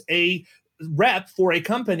was a rep for a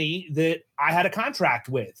company that I had a contract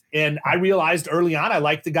with. And I realized early on, I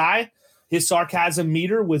liked the guy. His sarcasm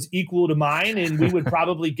meter was equal to mine, and we would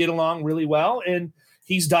probably get along really well. And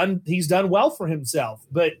he's done well for himself.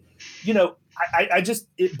 But, I just,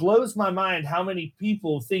 it blows my mind how many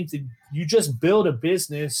people think that you just build a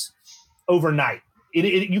business overnight.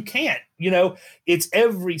 You can't, it's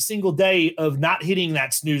every single day of not hitting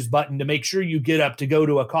that snooze button to make sure you get up to go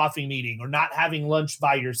to a coffee meeting, or not having lunch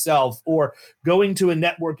by yourself, or going to a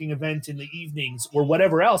networking event in the evenings, or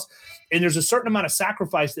whatever else. And there's a certain amount of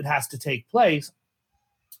sacrifice that has to take place.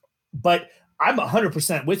 But I'm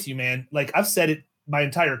 100% with you, man. Like I've said it my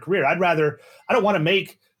entire career. I don't want to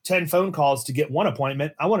make 10 phone calls to get one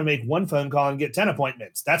appointment. I want to make one phone call and get 10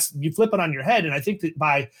 appointments. You flip it on your head. And I think that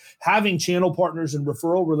by having channel partners and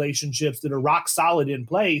referral relationships that are rock solid in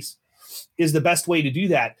place is the best way to do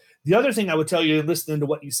that. The other thing I would tell you, listening to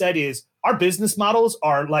what you said, is our business models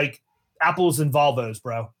are like apples and Volvos,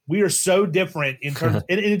 bro. We are so different in terms,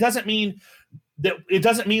 and it doesn't mean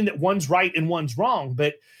that one's right and one's wrong,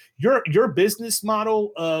 but your business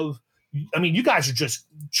model of, you guys are just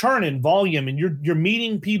churning volume, and you're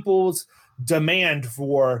meeting people's demand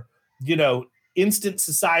for, instant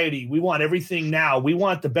society. We want everything now. We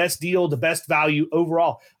want the best deal, the best value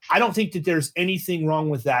overall. I don't think that there's anything wrong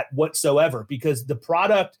with that whatsoever, because the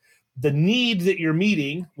product, the need that you're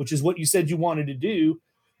meeting, which is what you said you wanted to do,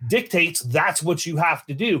 dictates that's what you have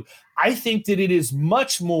to do. I think that it is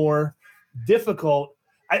much more difficult.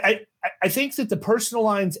 I think that the personal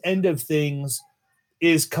lines end of things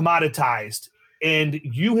is commoditized, and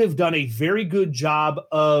you have done a very good job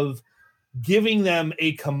of giving them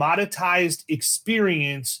a commoditized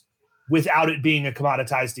experience without it being a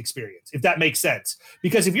commoditized experience, if that makes sense.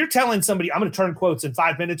 Because if you're telling somebody, I'm going to turn quotes in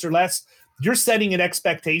 5 minutes or less, you're setting an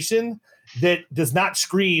expectation that does not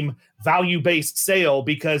scream value-based sale,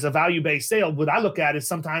 because a value-based sale, what I look at is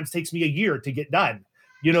sometimes takes me a year to get done.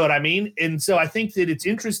 You know what I mean? And so I think that it's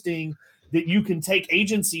interesting that you can take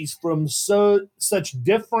agencies from such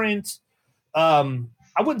different,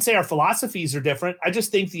 I wouldn't say our philosophies are different. I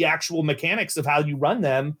just think the actual mechanics of how you run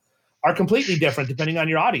them are completely different depending on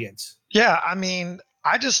your audience. Yeah. I mean,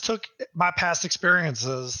 I just took my past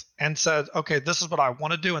experiences and said, okay, this is what I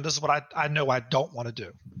want to do. And this is what I know I don't want to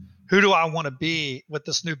do. Who do I want to be with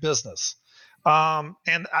this new business?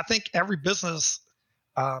 And I think every business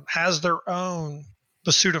has their own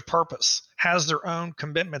pursuit of purpose, has their own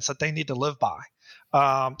commitments that they need to live by.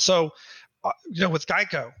 With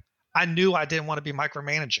Geico, I knew I didn't want to be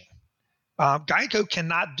micromanaging. Geico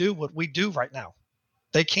cannot do what we do right now.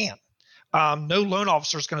 They can't. No loan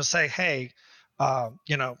officer is going to say, hey,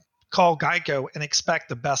 call Geico and expect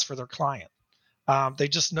the best for their client. They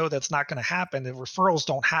just know that's not going to happen. And referrals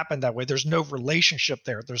don't happen that way. There's no relationship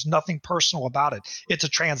there. There's nothing personal about it. It's a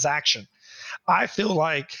transaction. I feel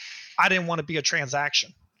like I didn't want to be a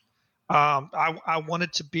transaction. I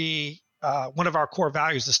wanted to be one of our core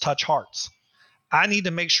values is touch hearts. I need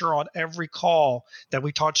to make sure on every call that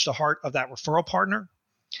we touch the heart of that referral partner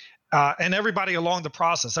and everybody along the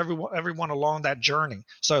process, everyone along that journey.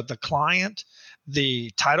 So the client,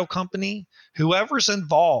 the title company, whoever's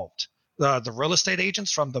involved, the real estate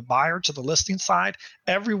agents from the buyer to the listing side,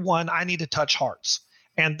 everyone, I need to touch hearts.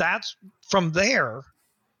 And that's from there,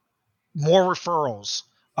 more referrals,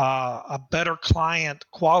 a better client,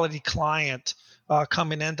 quality client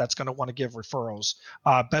coming in that's going to want to give referrals,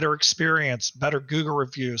 better experience, better Google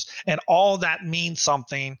reviews. And all that means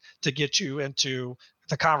something to get you into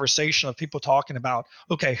the conversation of people talking about,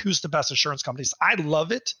 okay, who's the best insurance companies? I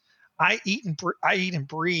love it. I eat and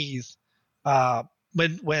breathe.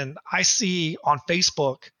 When I see on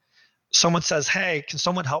Facebook, someone says, hey, can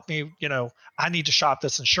someone help me? I need to shop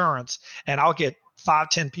this insurance. And I'll get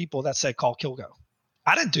 5-10 people that say, call Kilgo.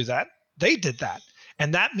 I didn't do that. They did that.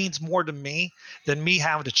 And that means more to me than me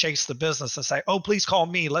having to chase the business and say, oh, please call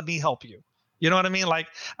me. Let me help you. You know what I mean? Like,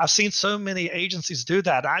 I've seen so many agencies do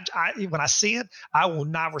that. When I see it, I will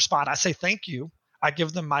not respond. I say, thank you. I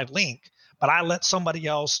give them my link, but I let somebody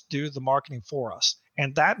else do the marketing for us.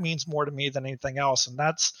 And that means more to me than anything else. And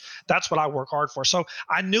that's what I work hard for. So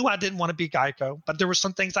I knew I didn't want to be Geico, but there were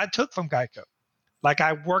some things I took from Geico. Like,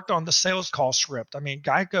 I worked on the sales call script. I mean,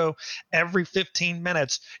 Geico, every 15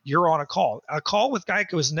 minutes, you're on a call. A call with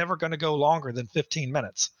Geico is never going to go longer than 15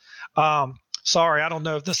 minutes. Sorry, I don't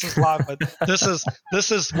know if this is live, but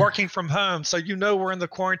this is working from home. So we're in the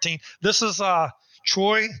quarantine. This is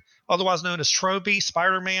Troy, otherwise known as Troby,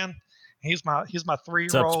 Spider-Man. He's my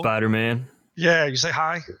 3-year-old. What's up, Spider-Man? Yeah, you say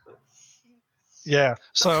hi. Yeah.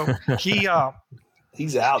 So he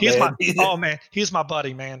he's out. He's my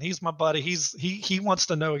buddy, man. He's my buddy. He wants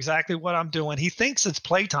to know exactly what I'm doing. He thinks it's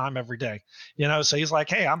playtime every day. So he's like,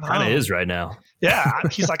 hey, I'm home. Kind of is right now. Yeah.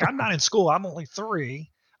 He's like, I'm not in school. I'm only 3.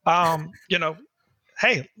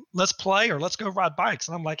 Hey, let's play or let's go ride bikes.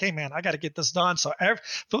 And I'm like, hey, man, I got to get this done. So I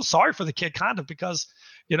feel sorry for the kid kind of because,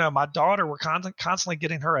 my daughter, we're constantly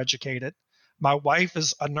getting her educated. My wife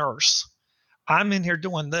is a nurse. I'm in here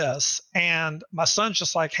doing this, and my son's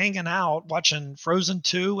just like hanging out, watching Frozen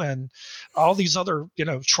 2 and all these other,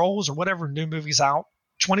 Trolls or whatever new movies out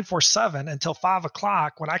 24/7 until 5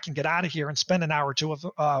 o'clock when I can get out of here and spend an hour or two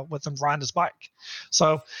with him riding his bike.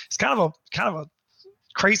 So it's kind of a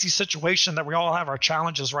crazy situation that we all have our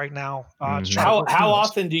challenges right now. How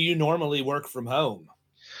often do you normally work from home?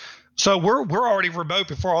 So we're already remote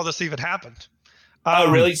before all this even happened.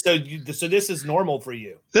 Oh, really? So this is normal for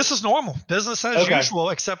you? This is normal, business as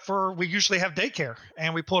usual, except for we usually have daycare,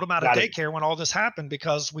 and we pulled them out of daycare when all this happened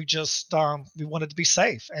because we just we wanted to be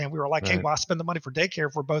safe, and we were like, hey, why spend the money for daycare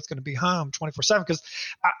if we're both going to be home 24/7? Because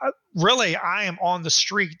I am on the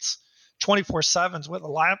streets 24/7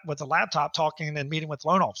 with a laptop talking and meeting with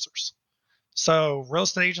loan officers. So real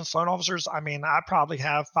estate agents, loan officers, I mean, I probably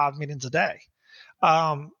have 5 meetings a day.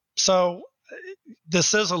 So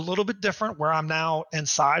this is a little bit different where I'm now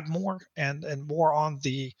inside more and more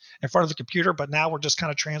in front of the computer, but now we're just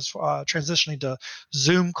kind of transitioning to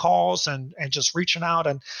Zoom calls and just reaching out.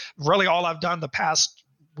 And really all I've done the past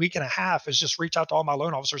week and a half is just reach out to all my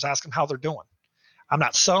loan officers, ask them how they're doing. I'm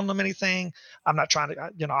not selling them anything. I'm not trying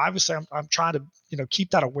to, obviously I'm trying to,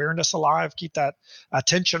 keep that awareness alive, keep that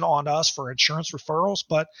attention on us for insurance referrals.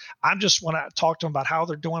 But I just want to talk to them about how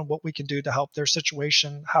they're doing, what we can do to help their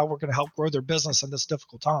situation, how we're going to help grow their business in this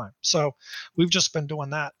difficult time. So we've just been doing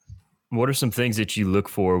that. What are some things that you look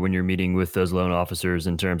for when you're meeting with those loan officers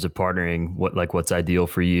in terms of partnering? What's ideal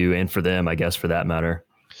for you and for them, I guess, for that matter?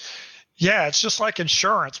 Yeah, it's just like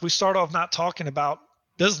insurance. We start off not talking about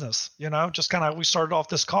business, just kind of, we started off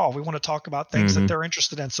this call. We want to talk about things that they're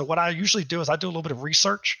interested in. So what I usually do is I do a little bit of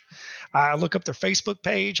research. I look up their Facebook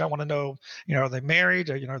page. I want to know, are they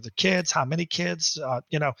married? Or, the kids, how many kids,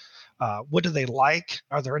 what do they like?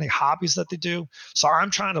 Are there any hobbies that they do? So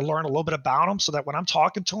I'm trying to learn a little bit about them so that when I'm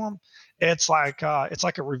talking to them, it's like a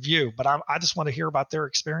review, but I just want to hear about their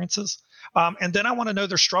experiences. And then I want to know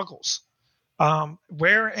their struggles.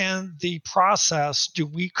 Where in the process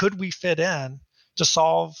could we fit in to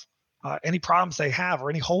solve any problems they have or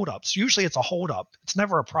any holdups? Usually it's a holdup. It's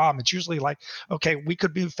never a problem. It's usually like, okay, we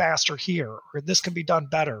could move faster here, or this can be done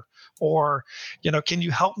better. Or, can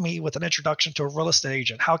you help me with an introduction to a real estate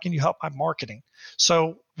agent? How can you help my marketing?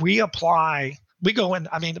 So we go in,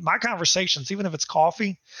 my conversations, even if it's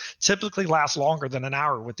coffee, typically last longer than an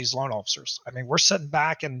hour with these loan officers. We're sitting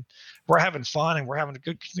back and we're having fun and we're having a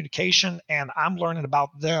good communication, and I'm learning about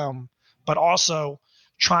them, but also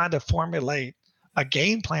trying to formulate a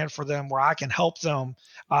game plan for them where I can help them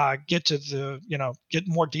get to get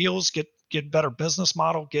more deals, get better business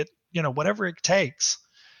model, get, whatever it takes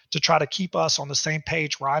to try to keep us on the same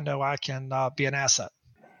page where I know I can be an asset.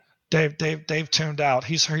 Dave tuned out.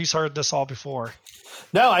 He's heard this all before.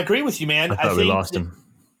 No, I agree with you, man. I thought we lost him.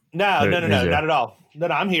 No, not at all. No,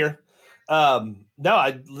 I'm here. I'm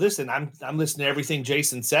listening to everything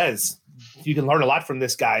Jason says. You can learn a lot from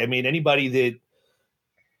this guy. Anybody that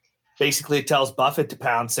basically tells Buffett to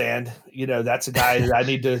pound sand, that's a guy that I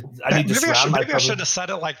need to surround myself. Maybe I should have said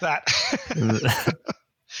it like that.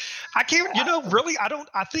 I can't, really,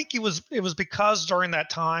 I think it was because during that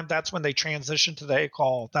time, that's when they transitioned to the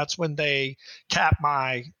ACall. That's when they capped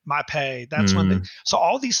my pay. That's when so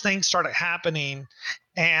all these things started happening.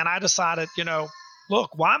 And I decided,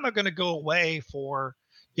 look, why am I going to go away for,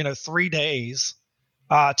 3 days,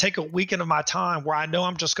 take a weekend of my time where I know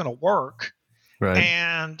I'm just going to work. Right.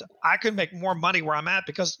 And I could make more money where I'm at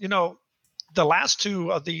because, the last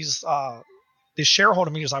two of these shareholder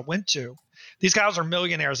meetings I went to, these guys are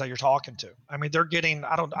millionaires that you're talking to. They're getting,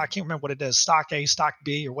 I can't remember what it is, stock A, stock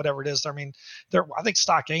B, or whatever it is. I think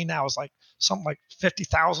stock A now is like something like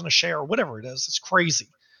 50,000 a share or whatever it is. It's crazy.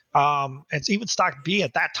 And even stock B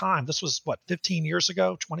at that time, this was 15 years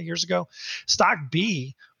ago, 20 years ago, stock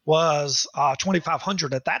B was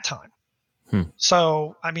 2,500 at that time.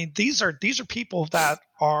 So, these are people that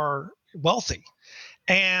are wealthy,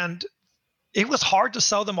 and it was hard to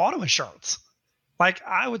sell them auto insurance. Like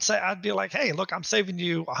I would say, I'd be like, hey, look, I'm saving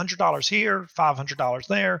you $100 here, $500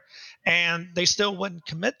 there. And they still wouldn't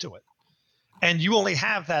commit to it. And you only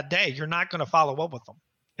have that day. You're not going to follow up with them.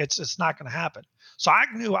 It's not going to happen. So I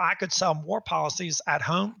knew I could sell more policies at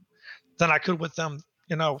home than I could with them,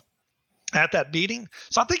 at that meeting.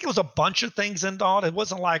 So I think it was a bunch of things involved. It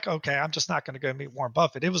wasn't like, okay, I'm just not going to go meet Warren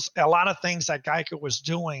Buffett. It was a lot of things that Geico was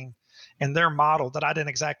doing in their model that I didn't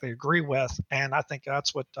exactly agree with. And I think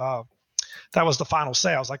that's what, that was the final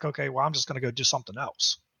say. I was like, okay, well, I'm just going to go do something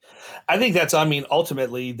else. I think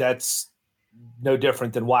ultimately that's no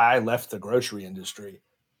different than why I left the grocery industry.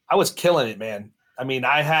 I was killing it, man.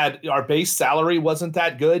 I had our base salary wasn't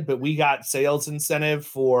that good, but we got sales incentive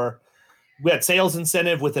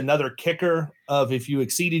with another kicker of if you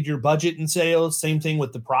exceeded your budget in sales, same thing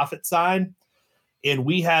with the profit side. And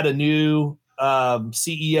we had a new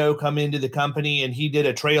CEO come into the company, and he did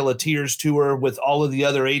a Trail of Tears tour with all of the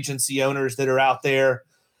other agency owners that are out there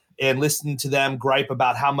and listened to them gripe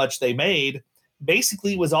about how much they made.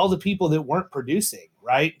 Basically, it was all the people that weren't producing,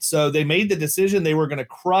 right? So they made the decision they were going to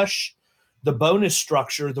crush the bonus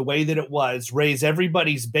structure the way that it was, raise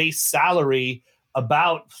everybody's base salary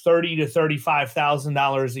about $30,000 to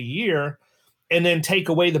 $35,000 a year, and then take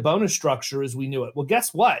away the bonus structure as we knew it. Well,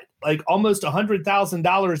 guess what? Like almost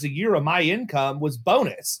 $100,000 a year of my income was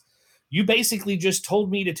bonus. You basically just told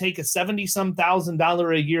me to take a $70-some thousand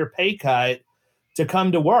a year pay cut to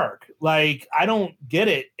come to work. Like, I don't get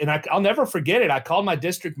it. And I'll never forget it. I called my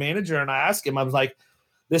district manager and I asked him, I was like,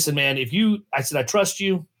 listen, man, I said, I trust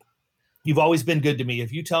you. You've always been good to me.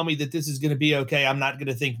 If you tell me that this is going to be okay, I'm not going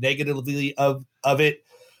to think negatively of it.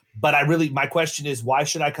 But my question is, why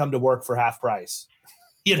should I come to work for half price?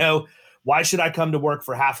 Why should I come to work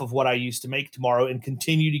for half of what I used to make tomorrow and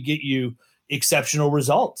continue to get you exceptional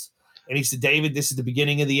results? And he said, David, this is the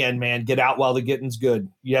beginning of the end, man. Get out while the getting's good.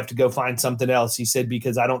 You have to go find something else. He said,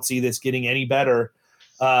 because I don't see this getting any better,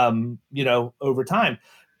 over time.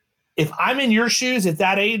 If I'm in your shoes at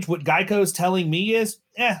that age, what Geico's telling me is,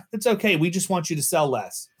 it's okay. We just want you to sell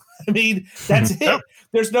less. I mean, that's it.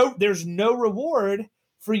 There's no reward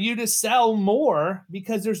for you to sell more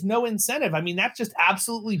because there's no incentive. I mean, that just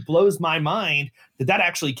absolutely blows my mind that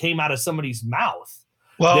actually came out of somebody's mouth.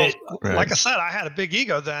 Well, like I said, I had a big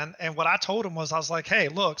ego then. And what I told him was, I was like, hey,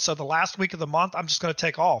 look, so the last week of the month, I'm just going to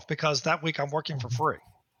take off because that week I'm working for free.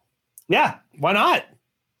 Yeah, why not?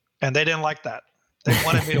 And they didn't like that. They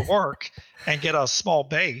wanted me to work and get a small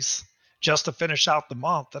base just to finish out the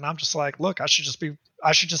month. And I'm just like, look, I should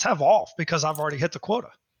just have off because I've already hit the quota.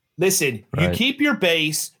 Listen, you keep your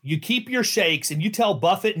base, you keep your shakes, and you tell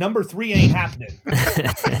Buffett number 3 ain't happening.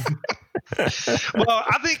 Well,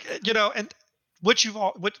 I think, and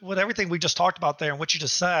what everything we just talked about there and what you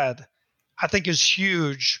just said, I think is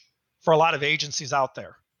huge for a lot of agencies out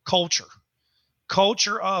there.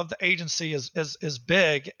 Culture of the agency is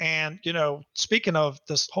big. And, speaking of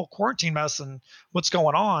this whole quarantine mess and what's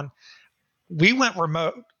going on, we went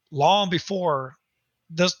remote long before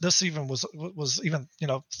this even was even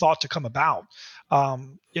thought to come about.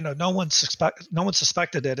 No one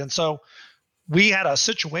suspected it, and so we had a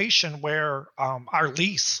situation where our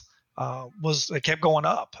lease it kept going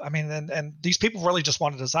up. I mean, and these people really just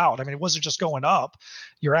wanted us out. I mean, it wasn't just going up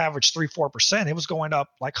your average 3-4%. It was going up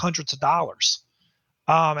like hundreds of dollars.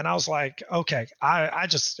 And I was like, okay, I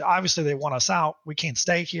just obviously they want us out. We can't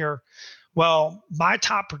stay here. Well, my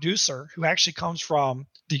top producer, who actually comes from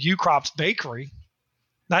the Ukrops Bakery,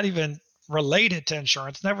 not even related to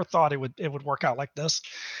insurance, never thought it would work out like this.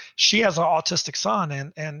 She has an autistic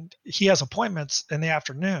son and he has appointments in the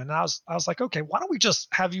afternoon. And I was like, okay, why don't we just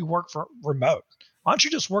have you work for remote? Why don't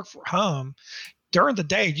you just work from home? During the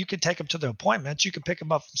day, you can take him to the appointments. You can pick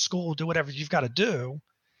him up from school, do whatever you've got to do.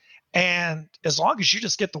 And as long as you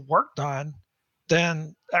just get the work done,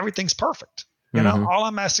 then everything's perfect. All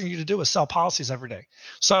I'm asking you to do is sell policies every day.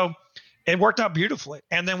 So it worked out beautifully.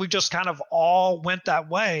 And then we just kind of all went that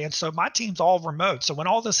way. And so my team's all remote. So when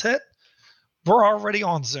all this hit, we're already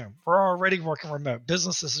on Zoom. We're already working remote,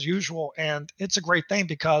 business as usual. And it's a great thing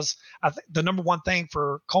because I think the number one thing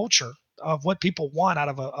for culture of what people want out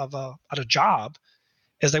of a job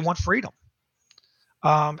is they want freedom.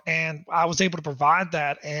 And I was able to provide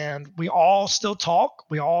that, and we all still talk.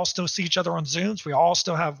 We all still see each other on Zooms. We all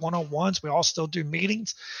still have one-on-ones. We all still do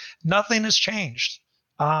meetings. Nothing has changed.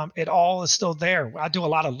 It all is still there. I do a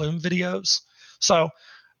lot of Loom videos. So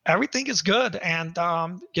everything is good. And,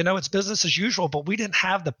 it's business as usual, but we didn't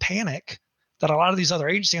have the panic that a lot of these other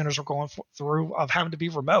agency owners were going through of having to be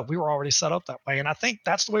remote. We were already set up that way. And I think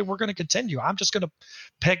that's the way we're going to continue. I'm just going to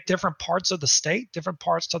pick different parts of the state, different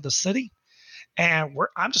parts of the city. And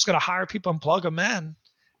I'm just going to hire people and plug them in.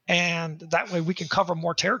 And that way we can cover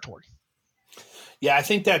more territory. Yeah, I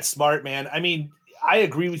think that's smart, man. I mean, I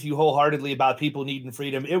agree with you wholeheartedly about people needing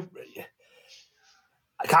freedom.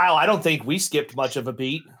 Kyle, I don't think we skipped much of a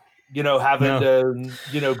beat, having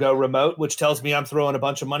to, go remote, which tells me I'm throwing a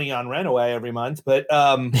bunch of money on rent away every month. But,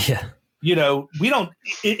 we don't,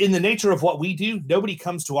 in the nature of what we do, nobody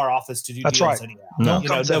comes to our office to do That's deals right. anyhow.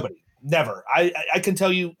 No. Nobody, never. I can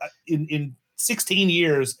tell you in 16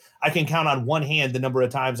 years, I can count on one hand the number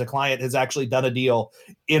of times a client has actually done a deal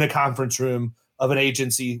in a conference room of an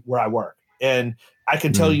agency where I work. And I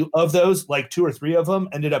can tell you of those, like 2 or 3 of them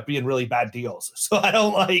ended up being really bad deals. So I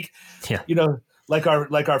don't like, like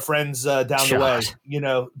our friends down the way,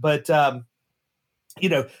 but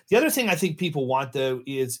the other thing I think people want though,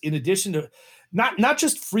 is in addition to not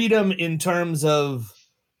just freedom in terms of,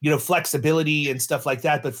 flexibility and stuff like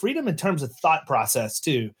that, but freedom in terms of thought process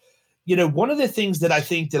too. One of the things that I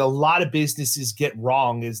think that a lot of businesses get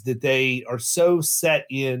wrong is that they are so set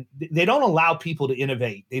in, they don't allow people to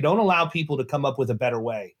innovate. They don't allow people to come up with a better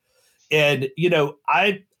way. And,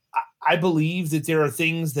 I believe that there are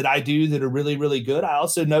things that I do that are really, really good. I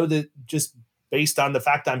also know that just based on the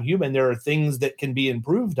fact I'm human, there are things that can be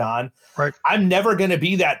improved on. Right. I'm never going to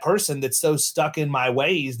be that person that's so stuck in my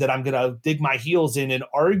ways that I'm going to dig my heels in and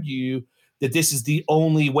argue that this is the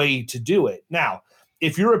only way to do it. Now,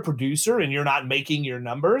 if you're a producer and you're not making your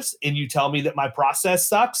numbers and you tell me that my process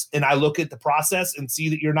sucks and I look at the process and see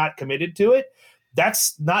that you're not committed to it,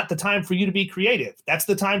 that's not the time for you to be creative. That's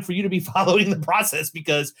the time for you to be following the process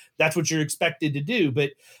because that's what you're expected to do. But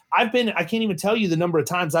I can't even tell you the number of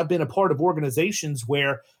times I've been a part of organizations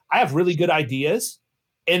where I have really good ideas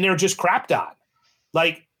and they're just crapped on.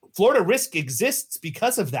 Like Florida Risk exists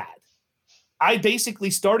because of that. I basically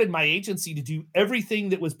started my agency to do everything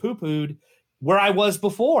that was poo-pooed where I was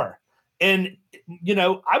before. And,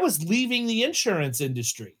 I was leaving the insurance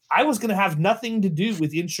industry. I was going to have nothing to do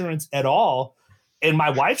with insurance at all. And my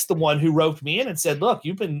wife's the one who roped me in and said, look,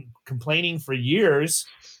 you've been complaining for years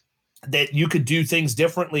that you could do things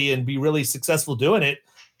differently and be really successful doing it.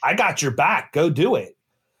 I got your back. Go do it.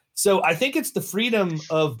 So I think it's the freedom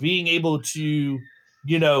of being able to,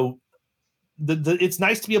 it's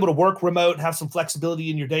nice to be able to work remote and have some flexibility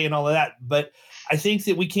in your day and all of that. But I think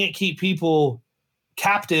that we can't keep people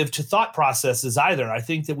captive to thought processes either. I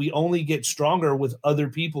think that we only get stronger with other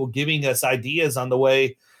people giving us ideas on the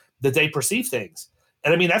way that they perceive things.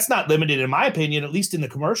 And I mean, that's not limited, in my opinion, at least in the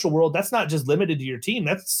commercial world. That's not just limited to your team.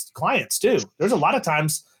 That's clients too. There's a lot of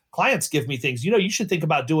times clients give me things, you should think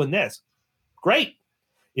about doing this. Great.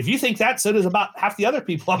 If you think that, so does about half the other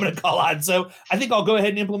people I'm going to call on. So I think I'll go ahead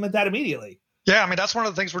and implement that immediately. Yeah, I mean, that's one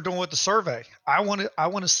of the things we're doing with the survey. I want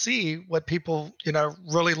to see what people,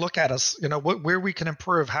 really look at us, where we can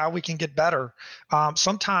improve, how we can get better.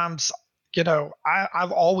 Sometimes,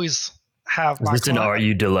 I've always have. Is this an "Are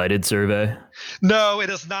you delighted" survey? No,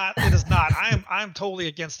 it is not. It is not. I'm totally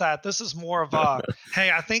against that. This is more of a,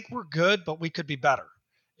 hey, I think we're good, but we could be better.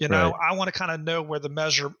 Right. I want to kind of know where the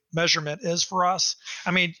measurement is for us.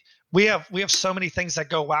 I mean, we have so many things that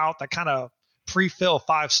go out that kind of pre-fill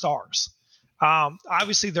 5 stars.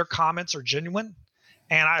 Obviously their comments are genuine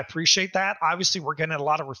and I appreciate that. Obviously we're getting a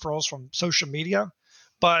lot of referrals from social media,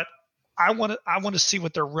 but I want to see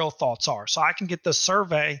what their real thoughts are. So I can get this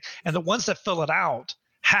survey, and the ones that fill it out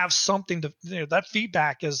have something to, that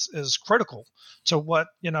feedback is critical to what,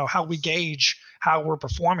 how we gauge how we're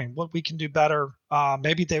performing, what we can do better.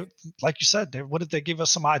 Maybe they, like you said, what did they give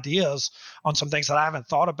us some ideas on some things that I haven't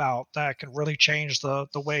thought about that can really change the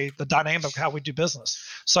dynamic of how we do business.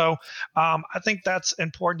 So I think that's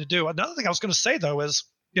important to do. Another thing I was going to say though is,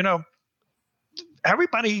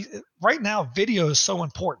 everybody right now, video is so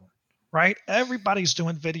important. Right? Everybody's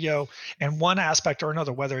doing video in one aspect or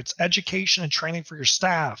another, whether it's education and training for your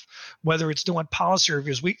staff, whether it's doing policy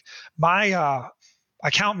reviews. My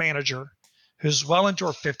account manager, who's well into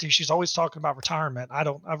her 50s, she's always talking about retirement. I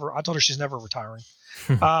told her she's never retiring.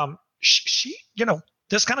 She,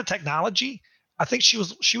 this kind of technology, I think she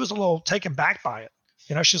was a little taken back by it.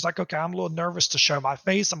 She's like, okay, I'm a little nervous to show my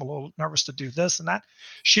face. I'm a little nervous to do this and that.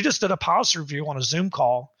 She just did a policy review on a Zoom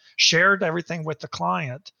call, shared everything with the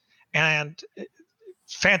client, and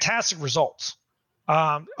fantastic results.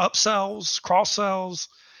 Upsells, cross sells,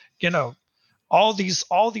 all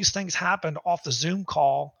these things happened off the Zoom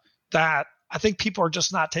call that I think people are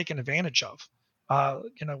just not taking advantage of.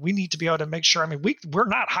 We need to be able to make sure. I mean, we're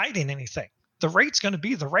not hiding anything. The rate's going to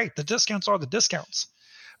be the rate. The discounts are the discounts.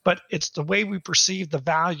 But it's the way we perceive the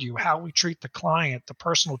value, how we treat the client, the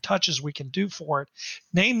personal touches we can do for it.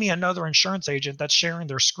 Name me another insurance agent that's sharing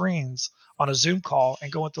their screens on a Zoom call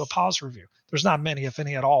and going through a policy review. There's not many, if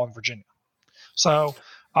any at all, in Virginia. So,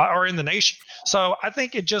 or in the nation. So I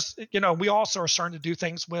think it just, we also are starting to do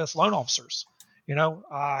things with loan officers,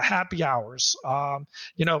 happy hours,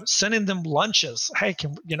 sending them lunches. Hey,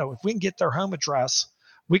 if we can get their home address,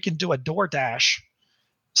 we can do a DoorDash,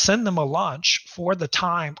 send them a lunch for the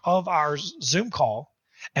time of our Zoom call.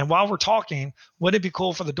 And while we're talking, would it be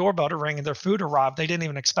cool for the doorbell to ring and their food arrive? They didn't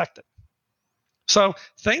even expect it. So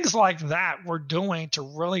things like that we're doing to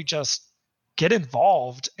really just get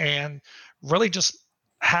involved and really just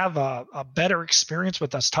have a better experience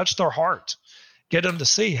with us, touch their heart, get them to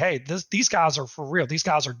see, hey, these guys are for real. These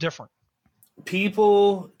guys are different.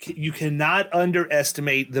 People, you cannot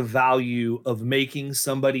underestimate the value of making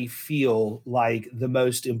somebody feel like the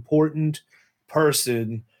most important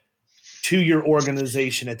person to your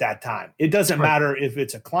organization at that time. It doesn't matter if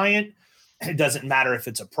it's a client. It doesn't matter if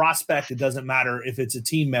it's a prospect. It doesn't matter if it's a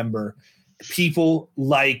team member. People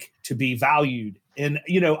like to be valued. And,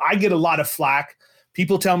 I get a lot of flack.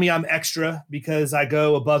 People tell me I'm extra because I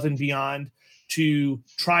go above and beyond to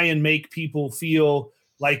try and make people feel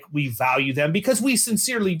like we value them, because we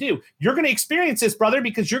sincerely do. You're going to experience this, brother,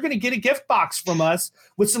 because you're going to get a gift box from us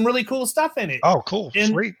with some really cool stuff in it. Oh, cool. And,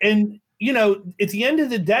 sweet. And, at the end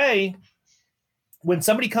of the day, when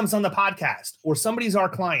somebody comes on the podcast or somebody's our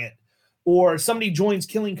client or somebody joins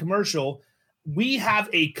Killing Commercial, we have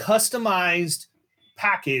a customized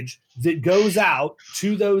package that goes out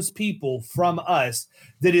to those people from us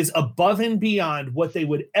that is above and beyond what they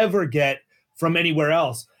would ever get from anywhere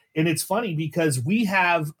else. And it's funny because we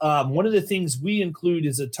have one of the things we include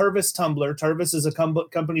is a Tervis tumbler. Tervis is a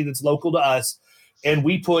company that's local to us. And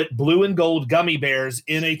we put blue and gold gummy bears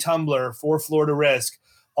in a tumbler for Florida Risk,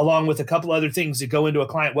 along with a couple other things that go into a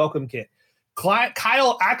client welcome kit.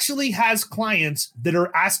 Kyle actually has clients that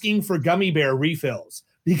are asking for gummy bear refills.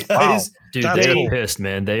 because dude, they're pissed,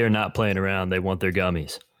 man. They are not playing around. They want their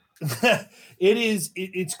gummies.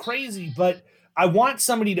 It's crazy, but I want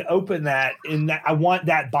somebody to open that, and that I want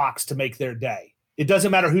that box to make their day. It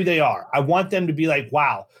doesn't matter who they are. I want them to be like,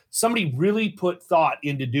 wow, somebody really put thought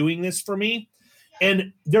into doing this for me.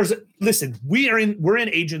 And listen, we're in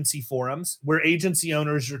agency forums where agency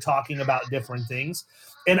owners are talking about different things.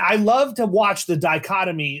 And I love to watch the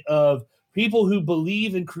dichotomy of people who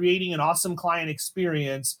believe in creating an awesome client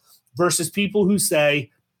experience versus people who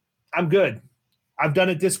say, I'm good. I've done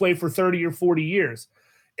it this way for 30 or 40 years,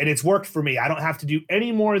 and it's worked for me. I don't have to do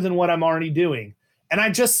any more than what I'm already doing. And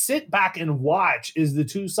I just sit back and watch as the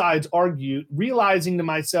two sides argue, realizing to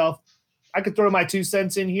myself, I could throw my 2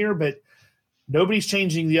 cents in here, but nobody's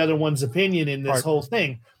changing the other one's opinion in this whole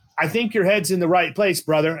thing. I think your head's in the right place,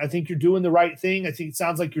 brother. I think you're doing the right thing. I think it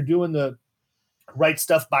sounds like you're doing the right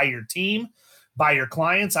stuff by your team, by your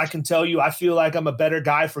clients. I can tell you, I feel like I'm a better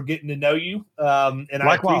guy for getting to know you. And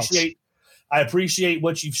I appreciate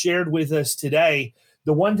what you've shared with us today.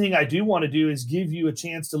 The one thing I do want to do is give you a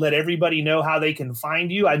chance to let everybody know how they can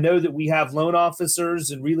find you. I know that we have loan officers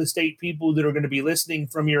and real estate people that are going to be listening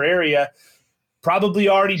from your area, probably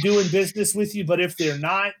already doing business with you. But if they're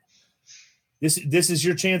not, this is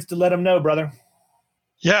your chance to let them know, brother.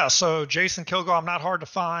 Yeah. So Jason Kilgo, I'm not hard to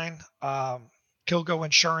find.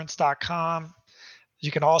 KilgoInsurance.com.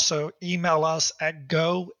 You can also email us at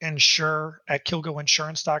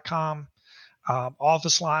goinsure@kilgoinsurance.com.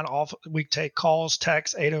 Office line, we take calls,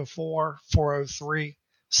 text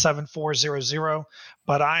 804-403-7400.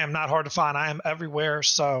 But I am not hard to find. I am everywhere.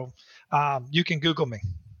 So you can Google me.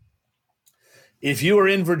 If you are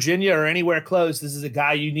in Virginia or anywhere close, this is a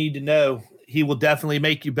guy you need to know. He will definitely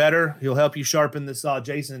make you better. He'll help you sharpen the saw.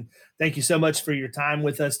 Jason, thank you so much for your time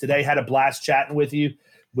with us today. Had a blast chatting with you.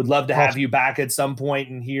 Would love to have you back at some point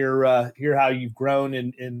and hear how you've grown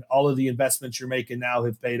and all of the investments you're making now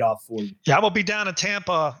have paid off for you. Yeah, I'm going to be down in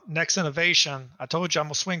Tampa next innovation. I told you I'm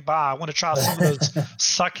going to swing by. I want to try some of those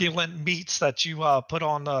succulent meats that you put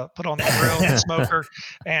on the grill and smoker.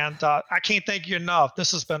 And I can't thank you enough.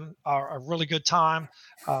 This has been a really good time.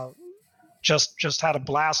 Just had a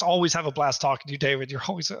blast. Always have a blast talking to you, David. You're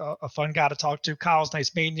always a fun guy to talk to. Kyle's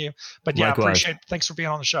nice meeting you. But yeah, likewise. I appreciate it. Thanks for being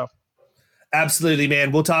on the show. Absolutely,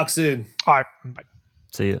 man. We'll talk soon. All right. Bye.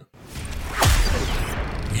 See ya.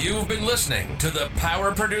 You've been listening to the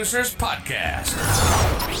Power Producers Podcast.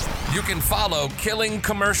 You can follow Killing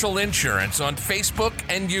Commercial Insurance on Facebook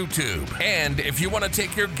and YouTube. And if you want to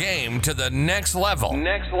take your game to the next level,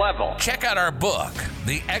 check out our book,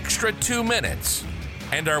 The Extra 2 Minutes,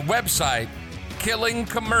 and our website,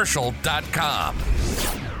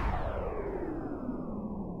 killingcommercial.com.